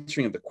the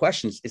answering of the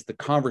questions, it's the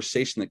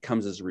conversation that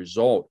comes as a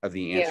result of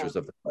the answers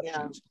of the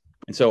questions.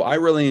 And so I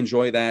really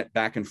enjoy that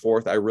back and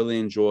forth. I really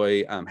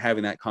enjoy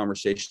having that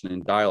conversation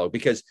and dialogue,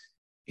 because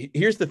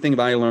here's the thing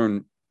that I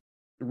learned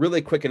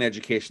really quick in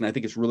education. I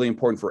think it's really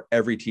important for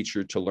every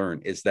teacher to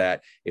learn is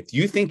that if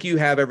you think you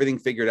have everything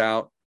figured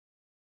out,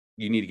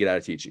 you need to get out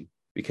of teaching,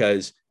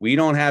 because we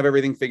don't have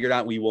everything figured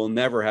out. We will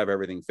never have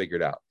everything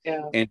figured out.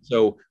 Yeah. And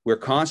so we're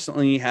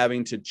constantly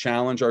having to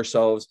challenge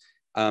ourselves.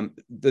 The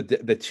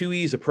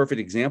 2E is a perfect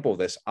example of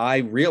this. I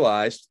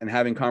realized, and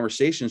having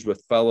conversations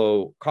with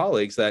fellow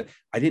colleagues, that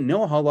I didn't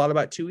know a whole lot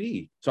about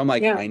 2E. So I'm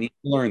like, I need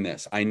to learn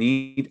this. I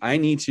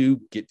need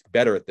to get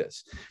better at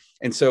this.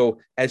 And so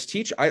as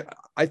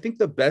I think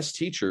the best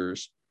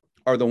teachers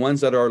are the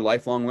ones that are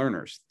lifelong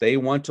learners. They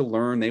want to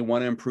learn, they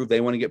want to improve,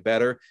 they want to get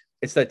better.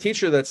 It's that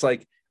teacher that's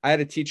like, I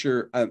had a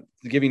teacher, to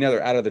give you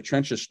another out of the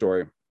trenches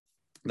story.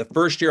 The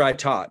first year I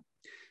taught,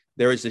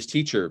 there was this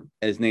teacher,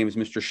 his name is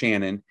Mr.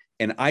 Shannon.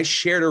 And I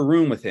shared a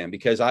room with him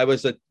because I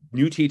was a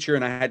new teacher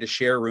and I had to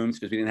share rooms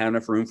because we didn't have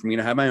enough room for me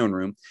to have my own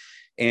room.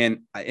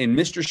 And in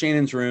Mr.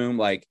 Shannon's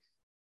room,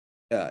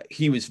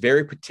 he was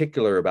very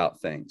particular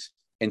about things.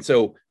 And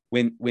so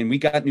when we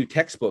got new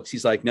textbooks,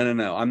 he's like,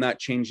 no, I'm not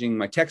changing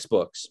my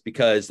textbooks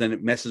because then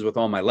it messes with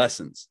all my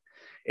lessons.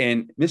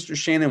 And Mr.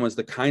 Shannon was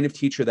the kind of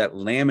teacher that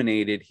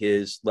laminated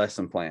his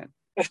lesson plan,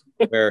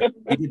 where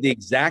he did the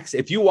exact,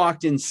 if you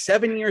walked in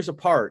 7 years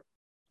apart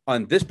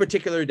on this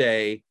particular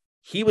day,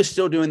 he was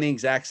still doing the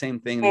exact same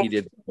thing that he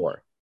did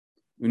before,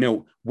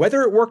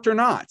 whether it worked or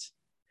not.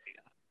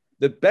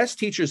 The best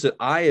teachers that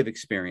I have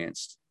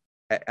experienced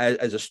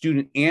as a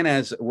student and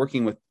as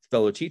working with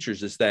fellow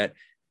teachers is that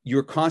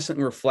you're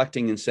constantly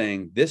reflecting and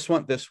saying, this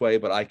went this way,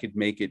 but I could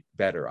make it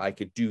better. I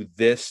could do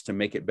this to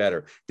make it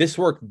better. This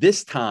worked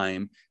this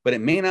time, but it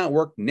may not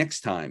work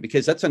next time.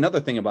 Because that's another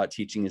thing about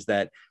teaching, is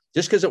that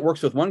just because it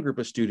works with one group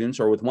of students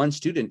or with one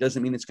student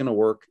doesn't mean it's going to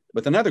work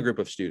with another group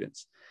of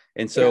students.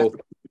 And so,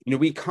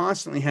 we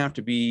constantly have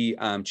to be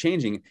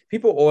changing.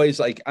 People always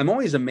I'm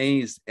always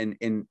amazed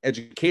in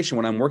education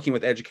when I'm working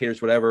with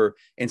educators, whatever,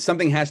 and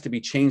something has to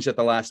be changed at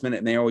the last minute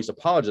and they always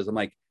apologize. I'm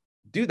like,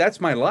 dude,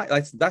 that's my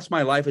life. That's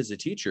my life as a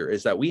teacher,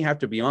 is that we have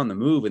to be on the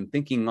move and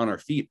thinking on our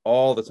feet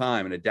all the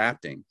time and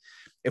adapting.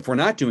 If we're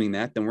not doing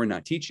that, then we're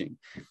not teaching.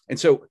 And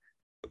so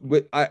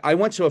I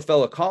went to a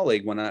fellow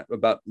colleague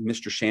about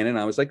Mr. Shannon.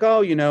 I was like,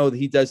 oh,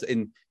 he does.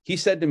 And he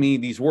said to me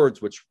these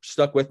words, which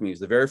stuck with me. It was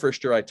the very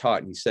first year I taught.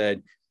 And he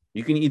said,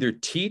 you can either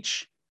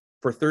teach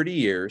for 30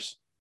 years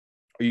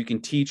or you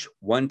can teach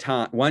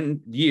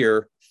one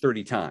year,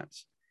 30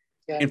 times.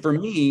 Yeah. And for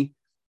me,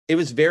 it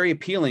was very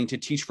appealing to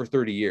teach for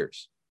 30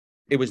 years.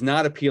 It was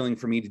not appealing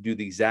for me to do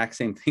the exact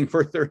same thing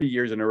for 30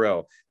 years in a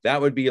row.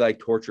 That would be like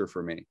torture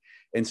for me.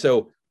 And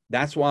so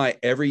that's why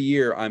every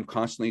year I'm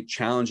constantly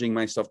challenging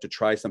myself to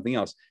try something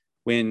else.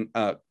 When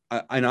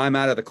and I'm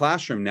out of the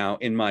classroom now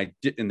in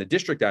the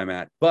district I'm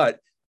at, but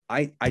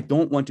I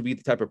don't want to be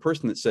the type of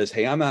person that says,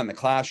 hey, I'm not in the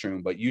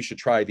classroom, but you should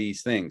try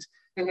these things.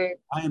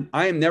 Mm-hmm.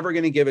 I am never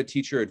going to give a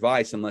teacher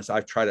advice unless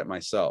I've tried it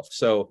myself.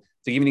 So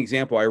to give you an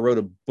example, I wrote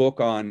a book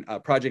on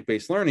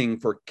project-based learning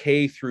for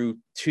K through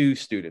 2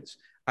 students.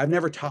 I've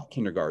never taught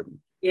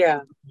kindergarten.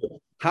 Yeah.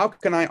 How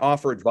can I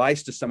offer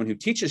advice to someone who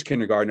teaches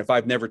kindergarten if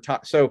I've never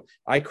taught? So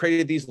I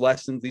created these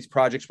lessons, these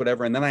projects,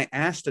 whatever. And then I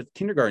asked a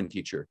kindergarten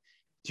teacher,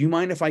 do you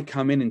mind if I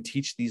come in and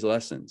teach these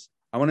lessons?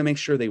 I want to make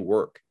sure they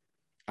work.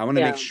 I want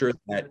to make sure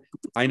that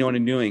I know what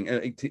I'm doing.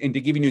 And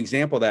to give you an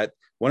example, that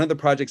one of the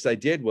projects I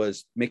did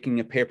was making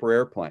a paper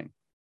airplane.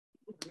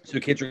 So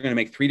kids were going to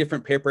make 3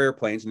 different paper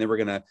airplanes and they were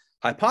going to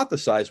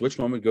hypothesize which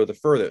one would go the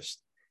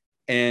furthest.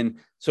 And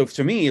so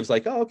to me, it was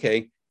like, oh,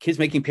 okay, kids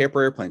making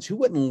paper airplanes. Who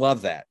wouldn't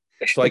love that?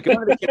 So I go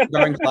to the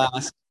kindergarten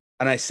class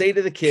and I say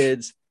to the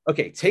kids,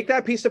 okay, take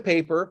that piece of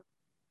paper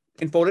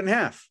and fold it in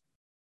half.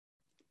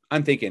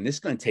 I'm thinking this is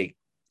going to take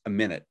a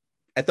minute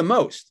at the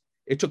most.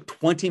 It took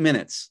 20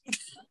 minutes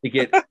to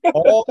get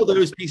all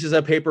those pieces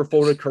of paper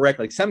folded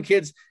correctly. Some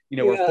kids,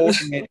 were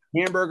folding it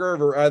hamburger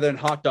rather than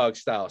hot dog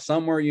style.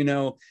 Some were,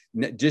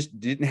 just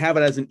didn't have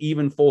it as an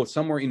even fold.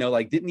 Some were,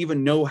 didn't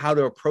even know how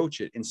to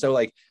approach it. And so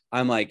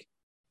I'm like,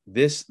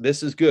 this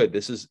is good.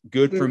 This is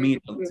good for me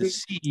to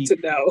see. To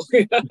know.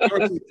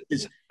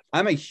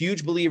 I'm a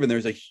huge believer, and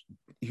there's a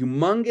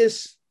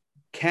humongous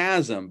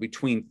chasm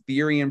between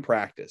theory and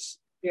practice.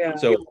 Yeah.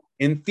 So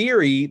in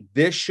theory,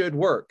 this should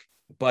work,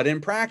 but in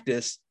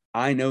practice,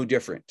 I know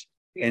different.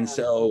 Yeah.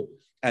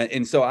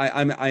 And so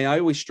I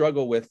always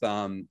struggle with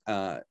some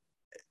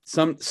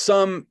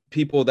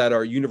people that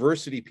are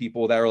university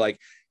people that are like,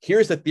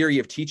 here's the theory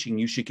of teaching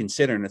you should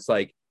consider, and it's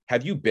like,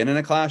 have you been in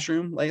a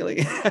classroom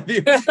lately? have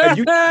you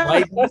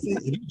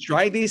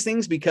tried these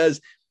things?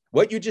 Because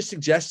what you just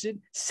suggested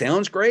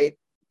sounds great,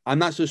 I'm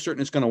not so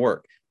certain it's going to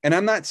work. And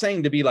I'm not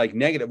saying to be like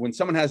negative when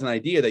someone has an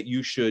idea that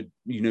you should,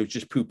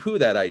 just poo-poo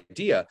that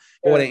idea.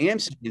 But what I am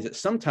saying is that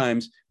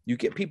sometimes you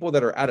get people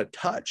that are out of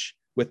touch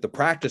with the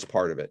practice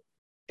part of it.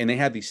 And they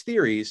have these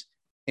theories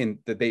and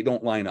that they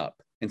don't line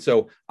up. And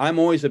so I'm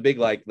always a big,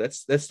 like,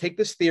 let's take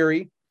this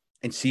theory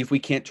and see if we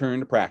can't turn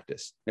into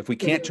practice. If we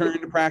can't turn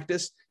into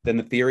practice, then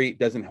the theory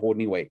doesn't hold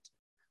any weight.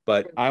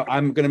 But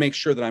I'm going to make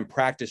sure that I'm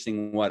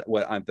practicing what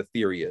the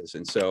theory is.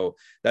 And so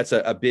that's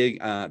a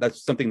big,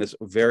 that's something that's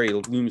very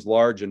looms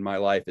large in my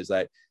life, is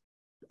that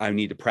I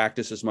need to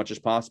practice as much as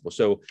possible.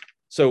 So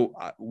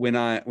when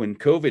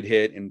COVID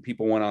hit and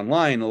people went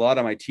online, a lot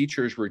of my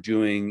teachers were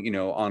doing,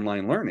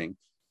 online learning,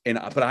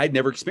 but I'd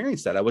never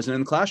experienced that. I wasn't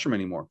in the classroom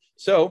anymore.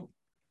 So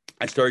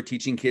I started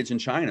teaching kids in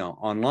China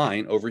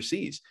online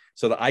overseas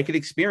so that I could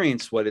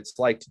experience what it's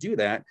like to do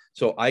that.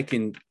 So I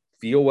can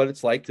feel what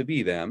it's like to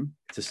be them,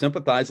 to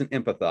sympathize and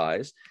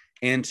empathize,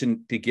 and to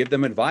give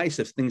them advice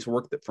if things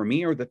worked for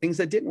me or the things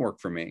that didn't work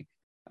for me.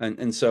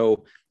 And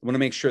so I want to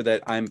make sure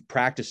that I'm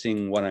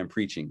practicing what I'm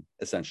preaching,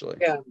 essentially.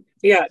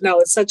 Yeah. No,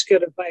 it's such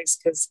good advice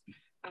because,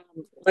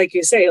 like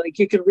you say, like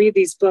you can read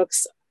these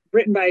books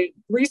written by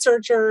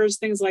researchers,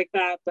 things like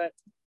that, but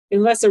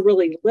unless they're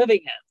really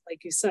living it,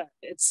 like you said,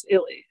 it's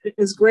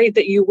great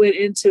that you went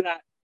into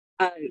that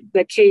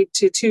the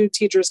K-2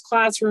 teacher's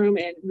classroom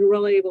and you're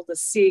really able to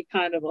see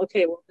kind of,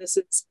 okay, well, this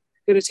is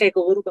going to take a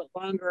little bit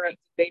longer.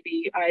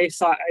 Maybe I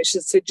thought I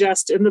should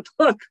suggest in the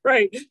book,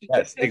 right?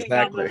 Yes,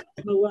 exactly.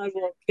 The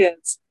level of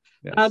kids.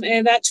 Yes.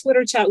 And that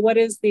Twitter chat, what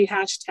is the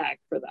hashtag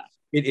for that?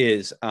 It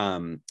is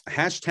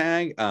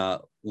hashtag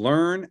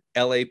learn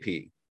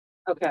LAP.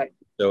 Okay.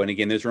 So, and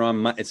again,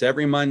 it's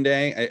every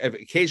Monday.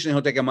 Occasionally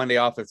he'll take a Monday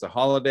off if it's a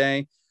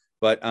holiday,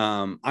 but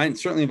I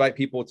certainly invite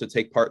people to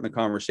take part in the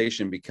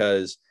conversation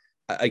because,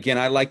 again,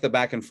 I like the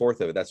back and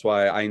forth of it. That's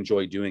why I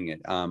enjoy doing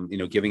it.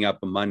 Giving up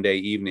a Monday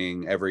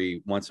evening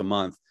every once a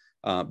month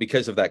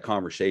because of that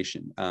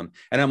conversation. And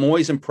I'm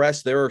always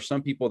impressed. There are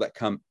some people that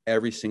come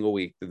every single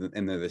week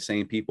and they're the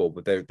same people,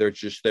 but they're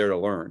just there to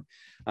learn.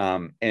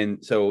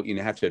 And so,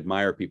 have to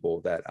admire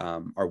people that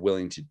are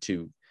willing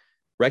to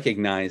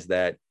recognize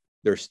that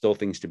there's still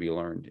things to be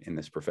learned in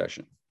this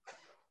profession.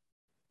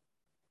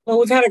 Well,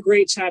 we've had a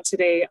great chat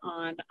today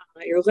on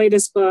your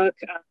latest book,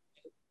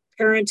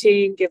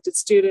 parenting, gifted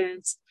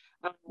students,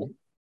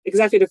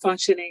 executive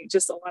functioning,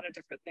 just a lot of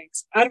different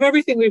things. Out of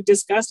everything we've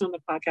discussed on the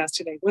podcast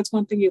today, what's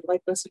one thing you'd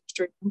like listeners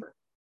to remember?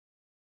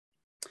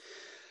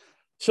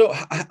 So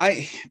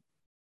I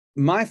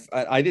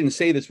didn't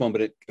say this one,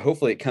 but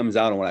hopefully it comes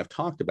out on what I've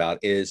talked about,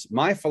 is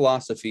my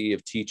philosophy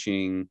of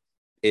teaching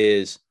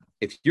is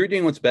if you're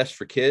doing what's best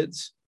for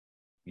kids,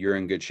 you're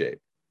in good shape.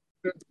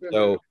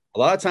 So a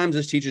lot of times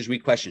as teachers, we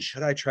question,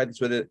 should I try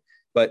this with it?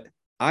 But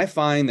I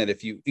find that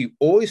if you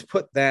always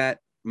put that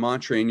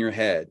mantra in your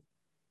head,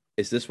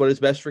 is this what is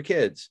best for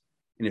kids?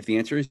 And if the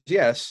answer is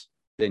yes,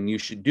 then you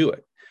should do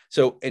it.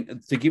 So,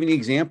 and to give you an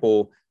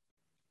example,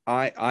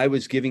 I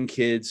was giving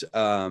kids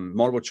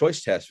multiple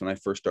choice tests when I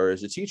first started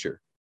as a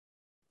teacher.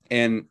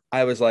 And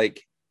I was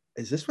like,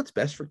 is this what's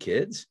best for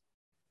kids?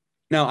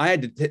 Now I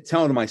had to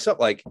tell to myself,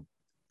 like,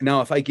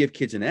 now if I give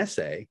kids an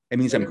essay, it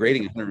means I'm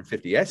grading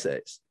 150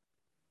 essays.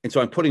 And so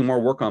I'm putting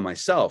more work on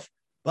myself,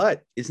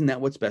 but isn't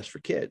that what's best for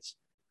kids?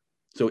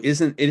 So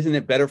isn't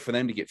it better for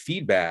them to get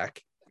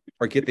feedback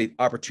or get the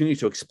opportunity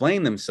to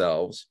explain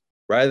themselves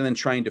rather than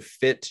trying to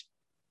fit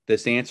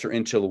this answer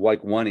into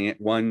like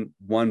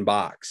one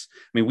box?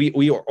 I mean,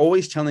 we are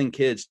always telling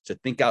kids to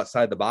think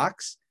outside the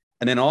box,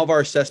 and then all of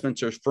our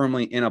assessments are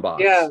firmly in a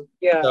box.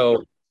 Yeah.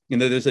 So,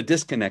 there's a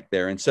disconnect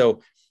there. And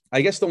so I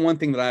guess the one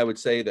thing that I would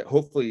say that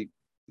hopefully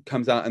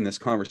comes out in this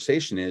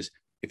conversation is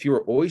if you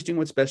are always doing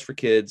what's best for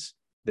kids,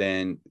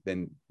 then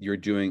you're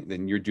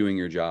doing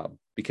your job.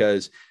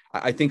 Because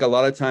I think a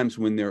lot of times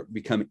when there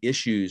become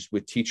issues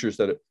with teachers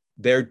that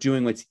they're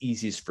doing what's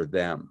easiest for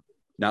them,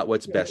 not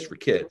what's best for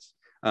kids.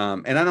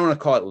 And I don't want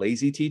to call it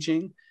lazy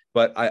teaching,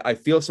 but I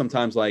feel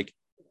sometimes like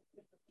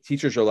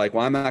teachers are like,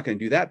 well, I'm not going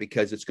to do that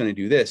because it's going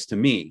to do this to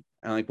me.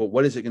 And I'm like, well,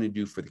 what is it going to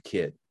do for the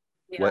kid?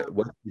 Yeah.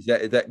 What is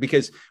that?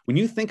 Because when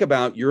you think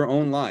about your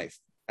own life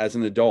as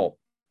an adult,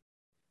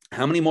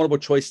 how many multiple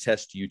choice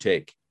tests do you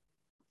take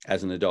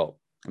as an adult?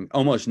 I mean,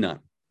 almost none,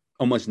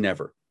 almost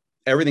never.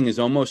 Everything is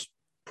almost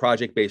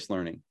project-based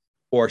learning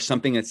or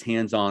something that's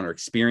hands-on or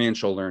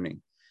experiential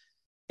learning.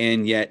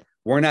 And yet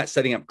we're not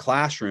setting up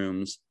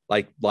classrooms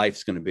like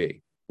life's going to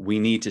be. We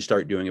need to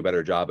start doing a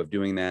better job of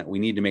doing that. We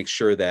need to make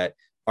sure that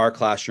our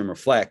classroom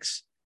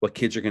reflects what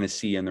kids are going to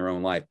see in their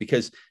own life,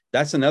 because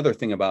that's another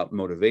thing about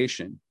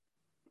motivation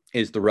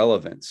is the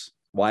relevance.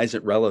 Why is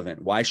it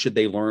relevant? Why should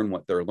they learn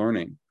what they're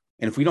learning?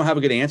 And if we don't have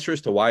a good answer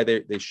as to why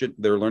they're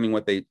learning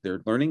what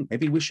they're learning,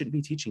 maybe we shouldn't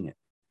be teaching it.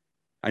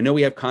 I know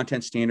we have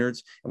content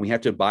standards and we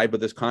have to abide by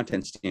those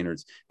content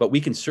standards, but we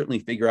can certainly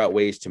figure out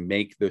ways to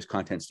make those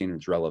content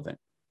standards relevant.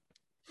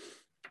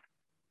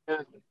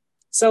 Yeah.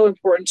 So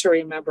important to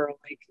remember,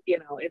 like,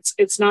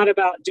 it's not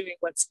about doing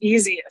what's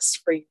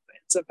easiest for you.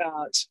 It's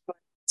about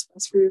what's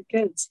best for your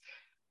kids.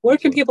 Where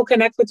can people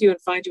connect with you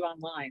and find you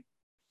online?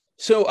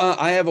 So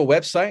I have a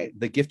website,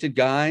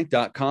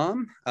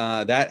 thegiftedguy.com.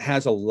 That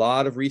has a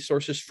lot of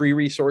resources, free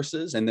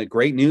resources. And the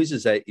great news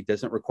is that it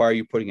doesn't require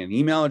you putting an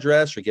email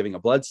address or giving a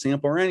blood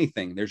sample or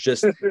anything. There's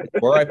just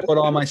where I put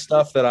all my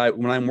stuff that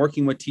when I'm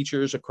working with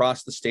teachers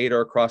across the state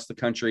or across the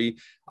country,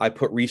 I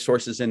put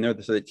resources in there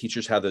so that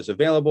teachers have those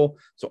available.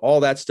 So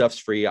all that stuff's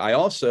free. I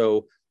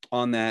also,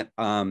 on that,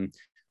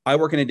 I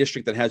work in a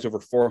district that has over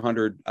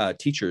 400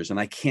 teachers, and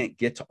I can't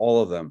get to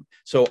all of them.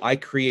 So I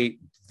create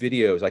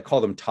videos. I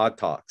call them Todd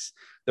Talks.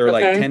 They're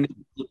like 10,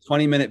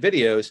 20-minute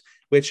videos,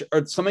 which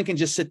are someone can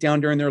just sit down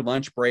during their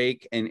lunch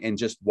break and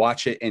just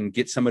watch it and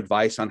get some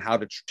advice on how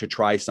to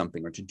try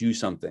something or to do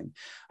something.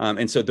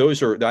 And so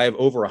I have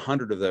over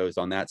 100 of those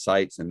on that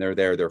site, and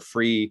they're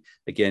free.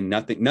 Again,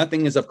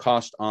 nothing is of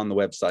cost on the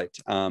website.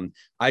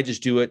 I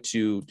just do it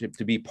to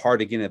be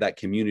part again of that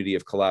community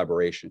of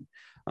collaboration.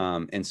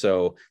 And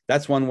so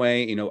that's one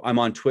way. I'm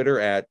on Twitter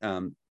at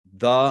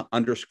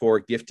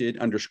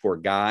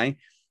 _gifted_guy.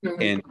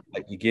 And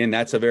again,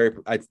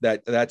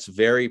 that's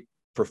very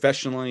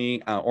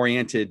professionally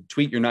oriented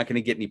tweet. You're not going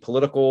to get any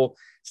political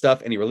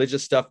stuff, any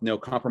religious stuff, no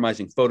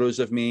compromising photos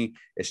of me.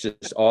 It's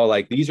just all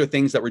like, these are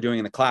things that we're doing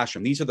in the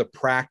classroom. These are the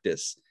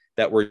practice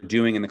that we're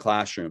doing in the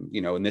classroom,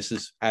 and this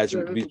is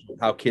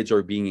how kids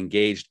are being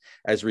engaged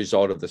as a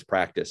result of this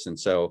practice. And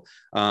so,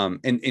 I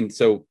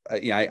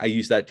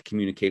use that to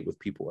communicate with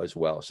people as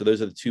well. So those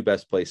are the two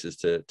best places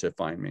to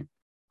find me.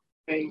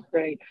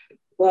 Great.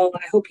 Well,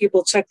 I hope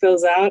people check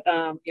those out.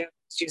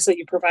 As you said,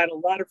 you provide a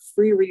lot of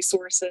free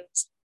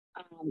resources.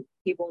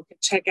 People can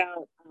check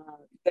out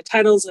the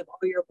titles of all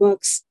your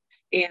books.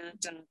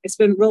 And it's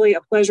been really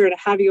a pleasure to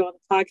have you on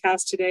the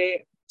podcast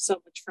today. So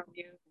much from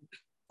you.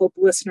 Hope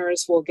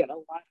listeners will get a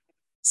lot of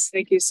this.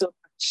 Thank you so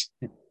much.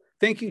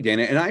 Thank you,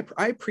 Dana. And I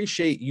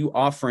appreciate you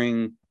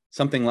offering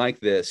something like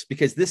this,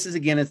 because this is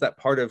that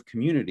part of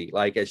community.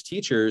 Like, as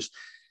teachers,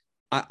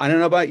 I don't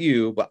know about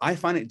you, but I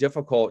find it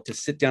difficult to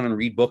sit down and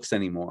read books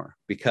anymore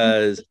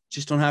because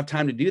just don't have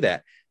time to do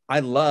that. I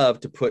love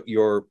to put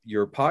your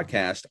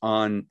podcast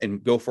on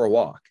and go for a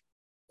walk.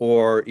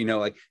 Or,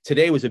 like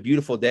today was a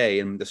beautiful day,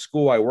 and the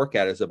school I work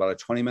at is about a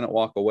 20-minute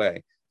walk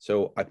away.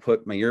 So I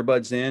put my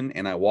earbuds in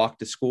and I walk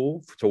to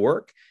school to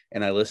work,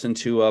 and I listen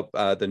to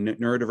the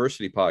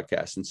neurodiversity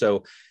podcast. And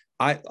so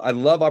I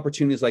love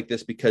opportunities like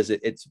this because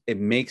it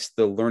makes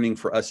the learning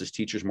for us as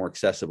teachers more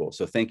accessible.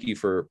 So thank you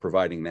for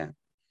providing that.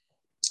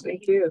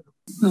 Thank you.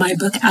 My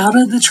book, Out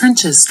of the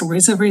Trenches,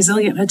 Stories of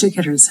Resilient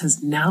Educators,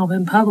 has now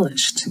been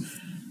published.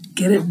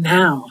 Get it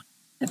now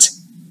at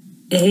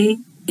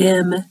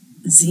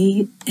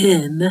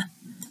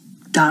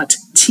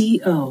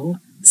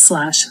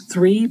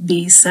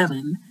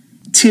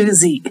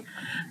amzn.to/3b7-2z.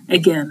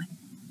 Again,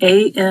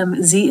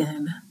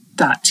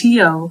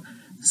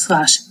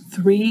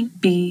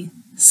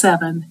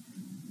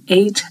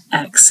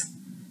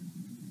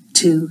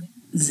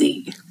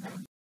 amzn.to/3b7-8x2z.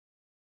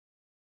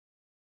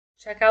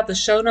 Check out the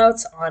show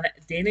notes on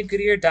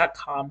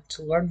danagoodyear.com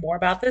to learn more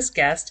about this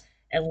guest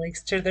and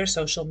links to their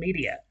social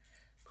media.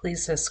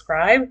 Please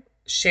subscribe,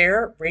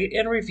 share, rate,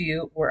 and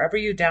review wherever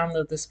you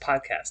download this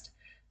podcast.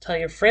 Tell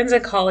your friends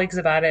and colleagues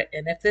about it,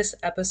 and if this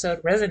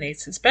episode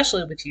resonates,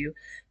 especially with you,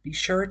 be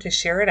sure to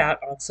share it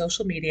out on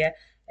social media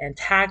and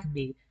tag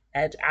me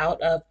at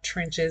Out of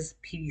Trenches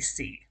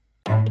PC.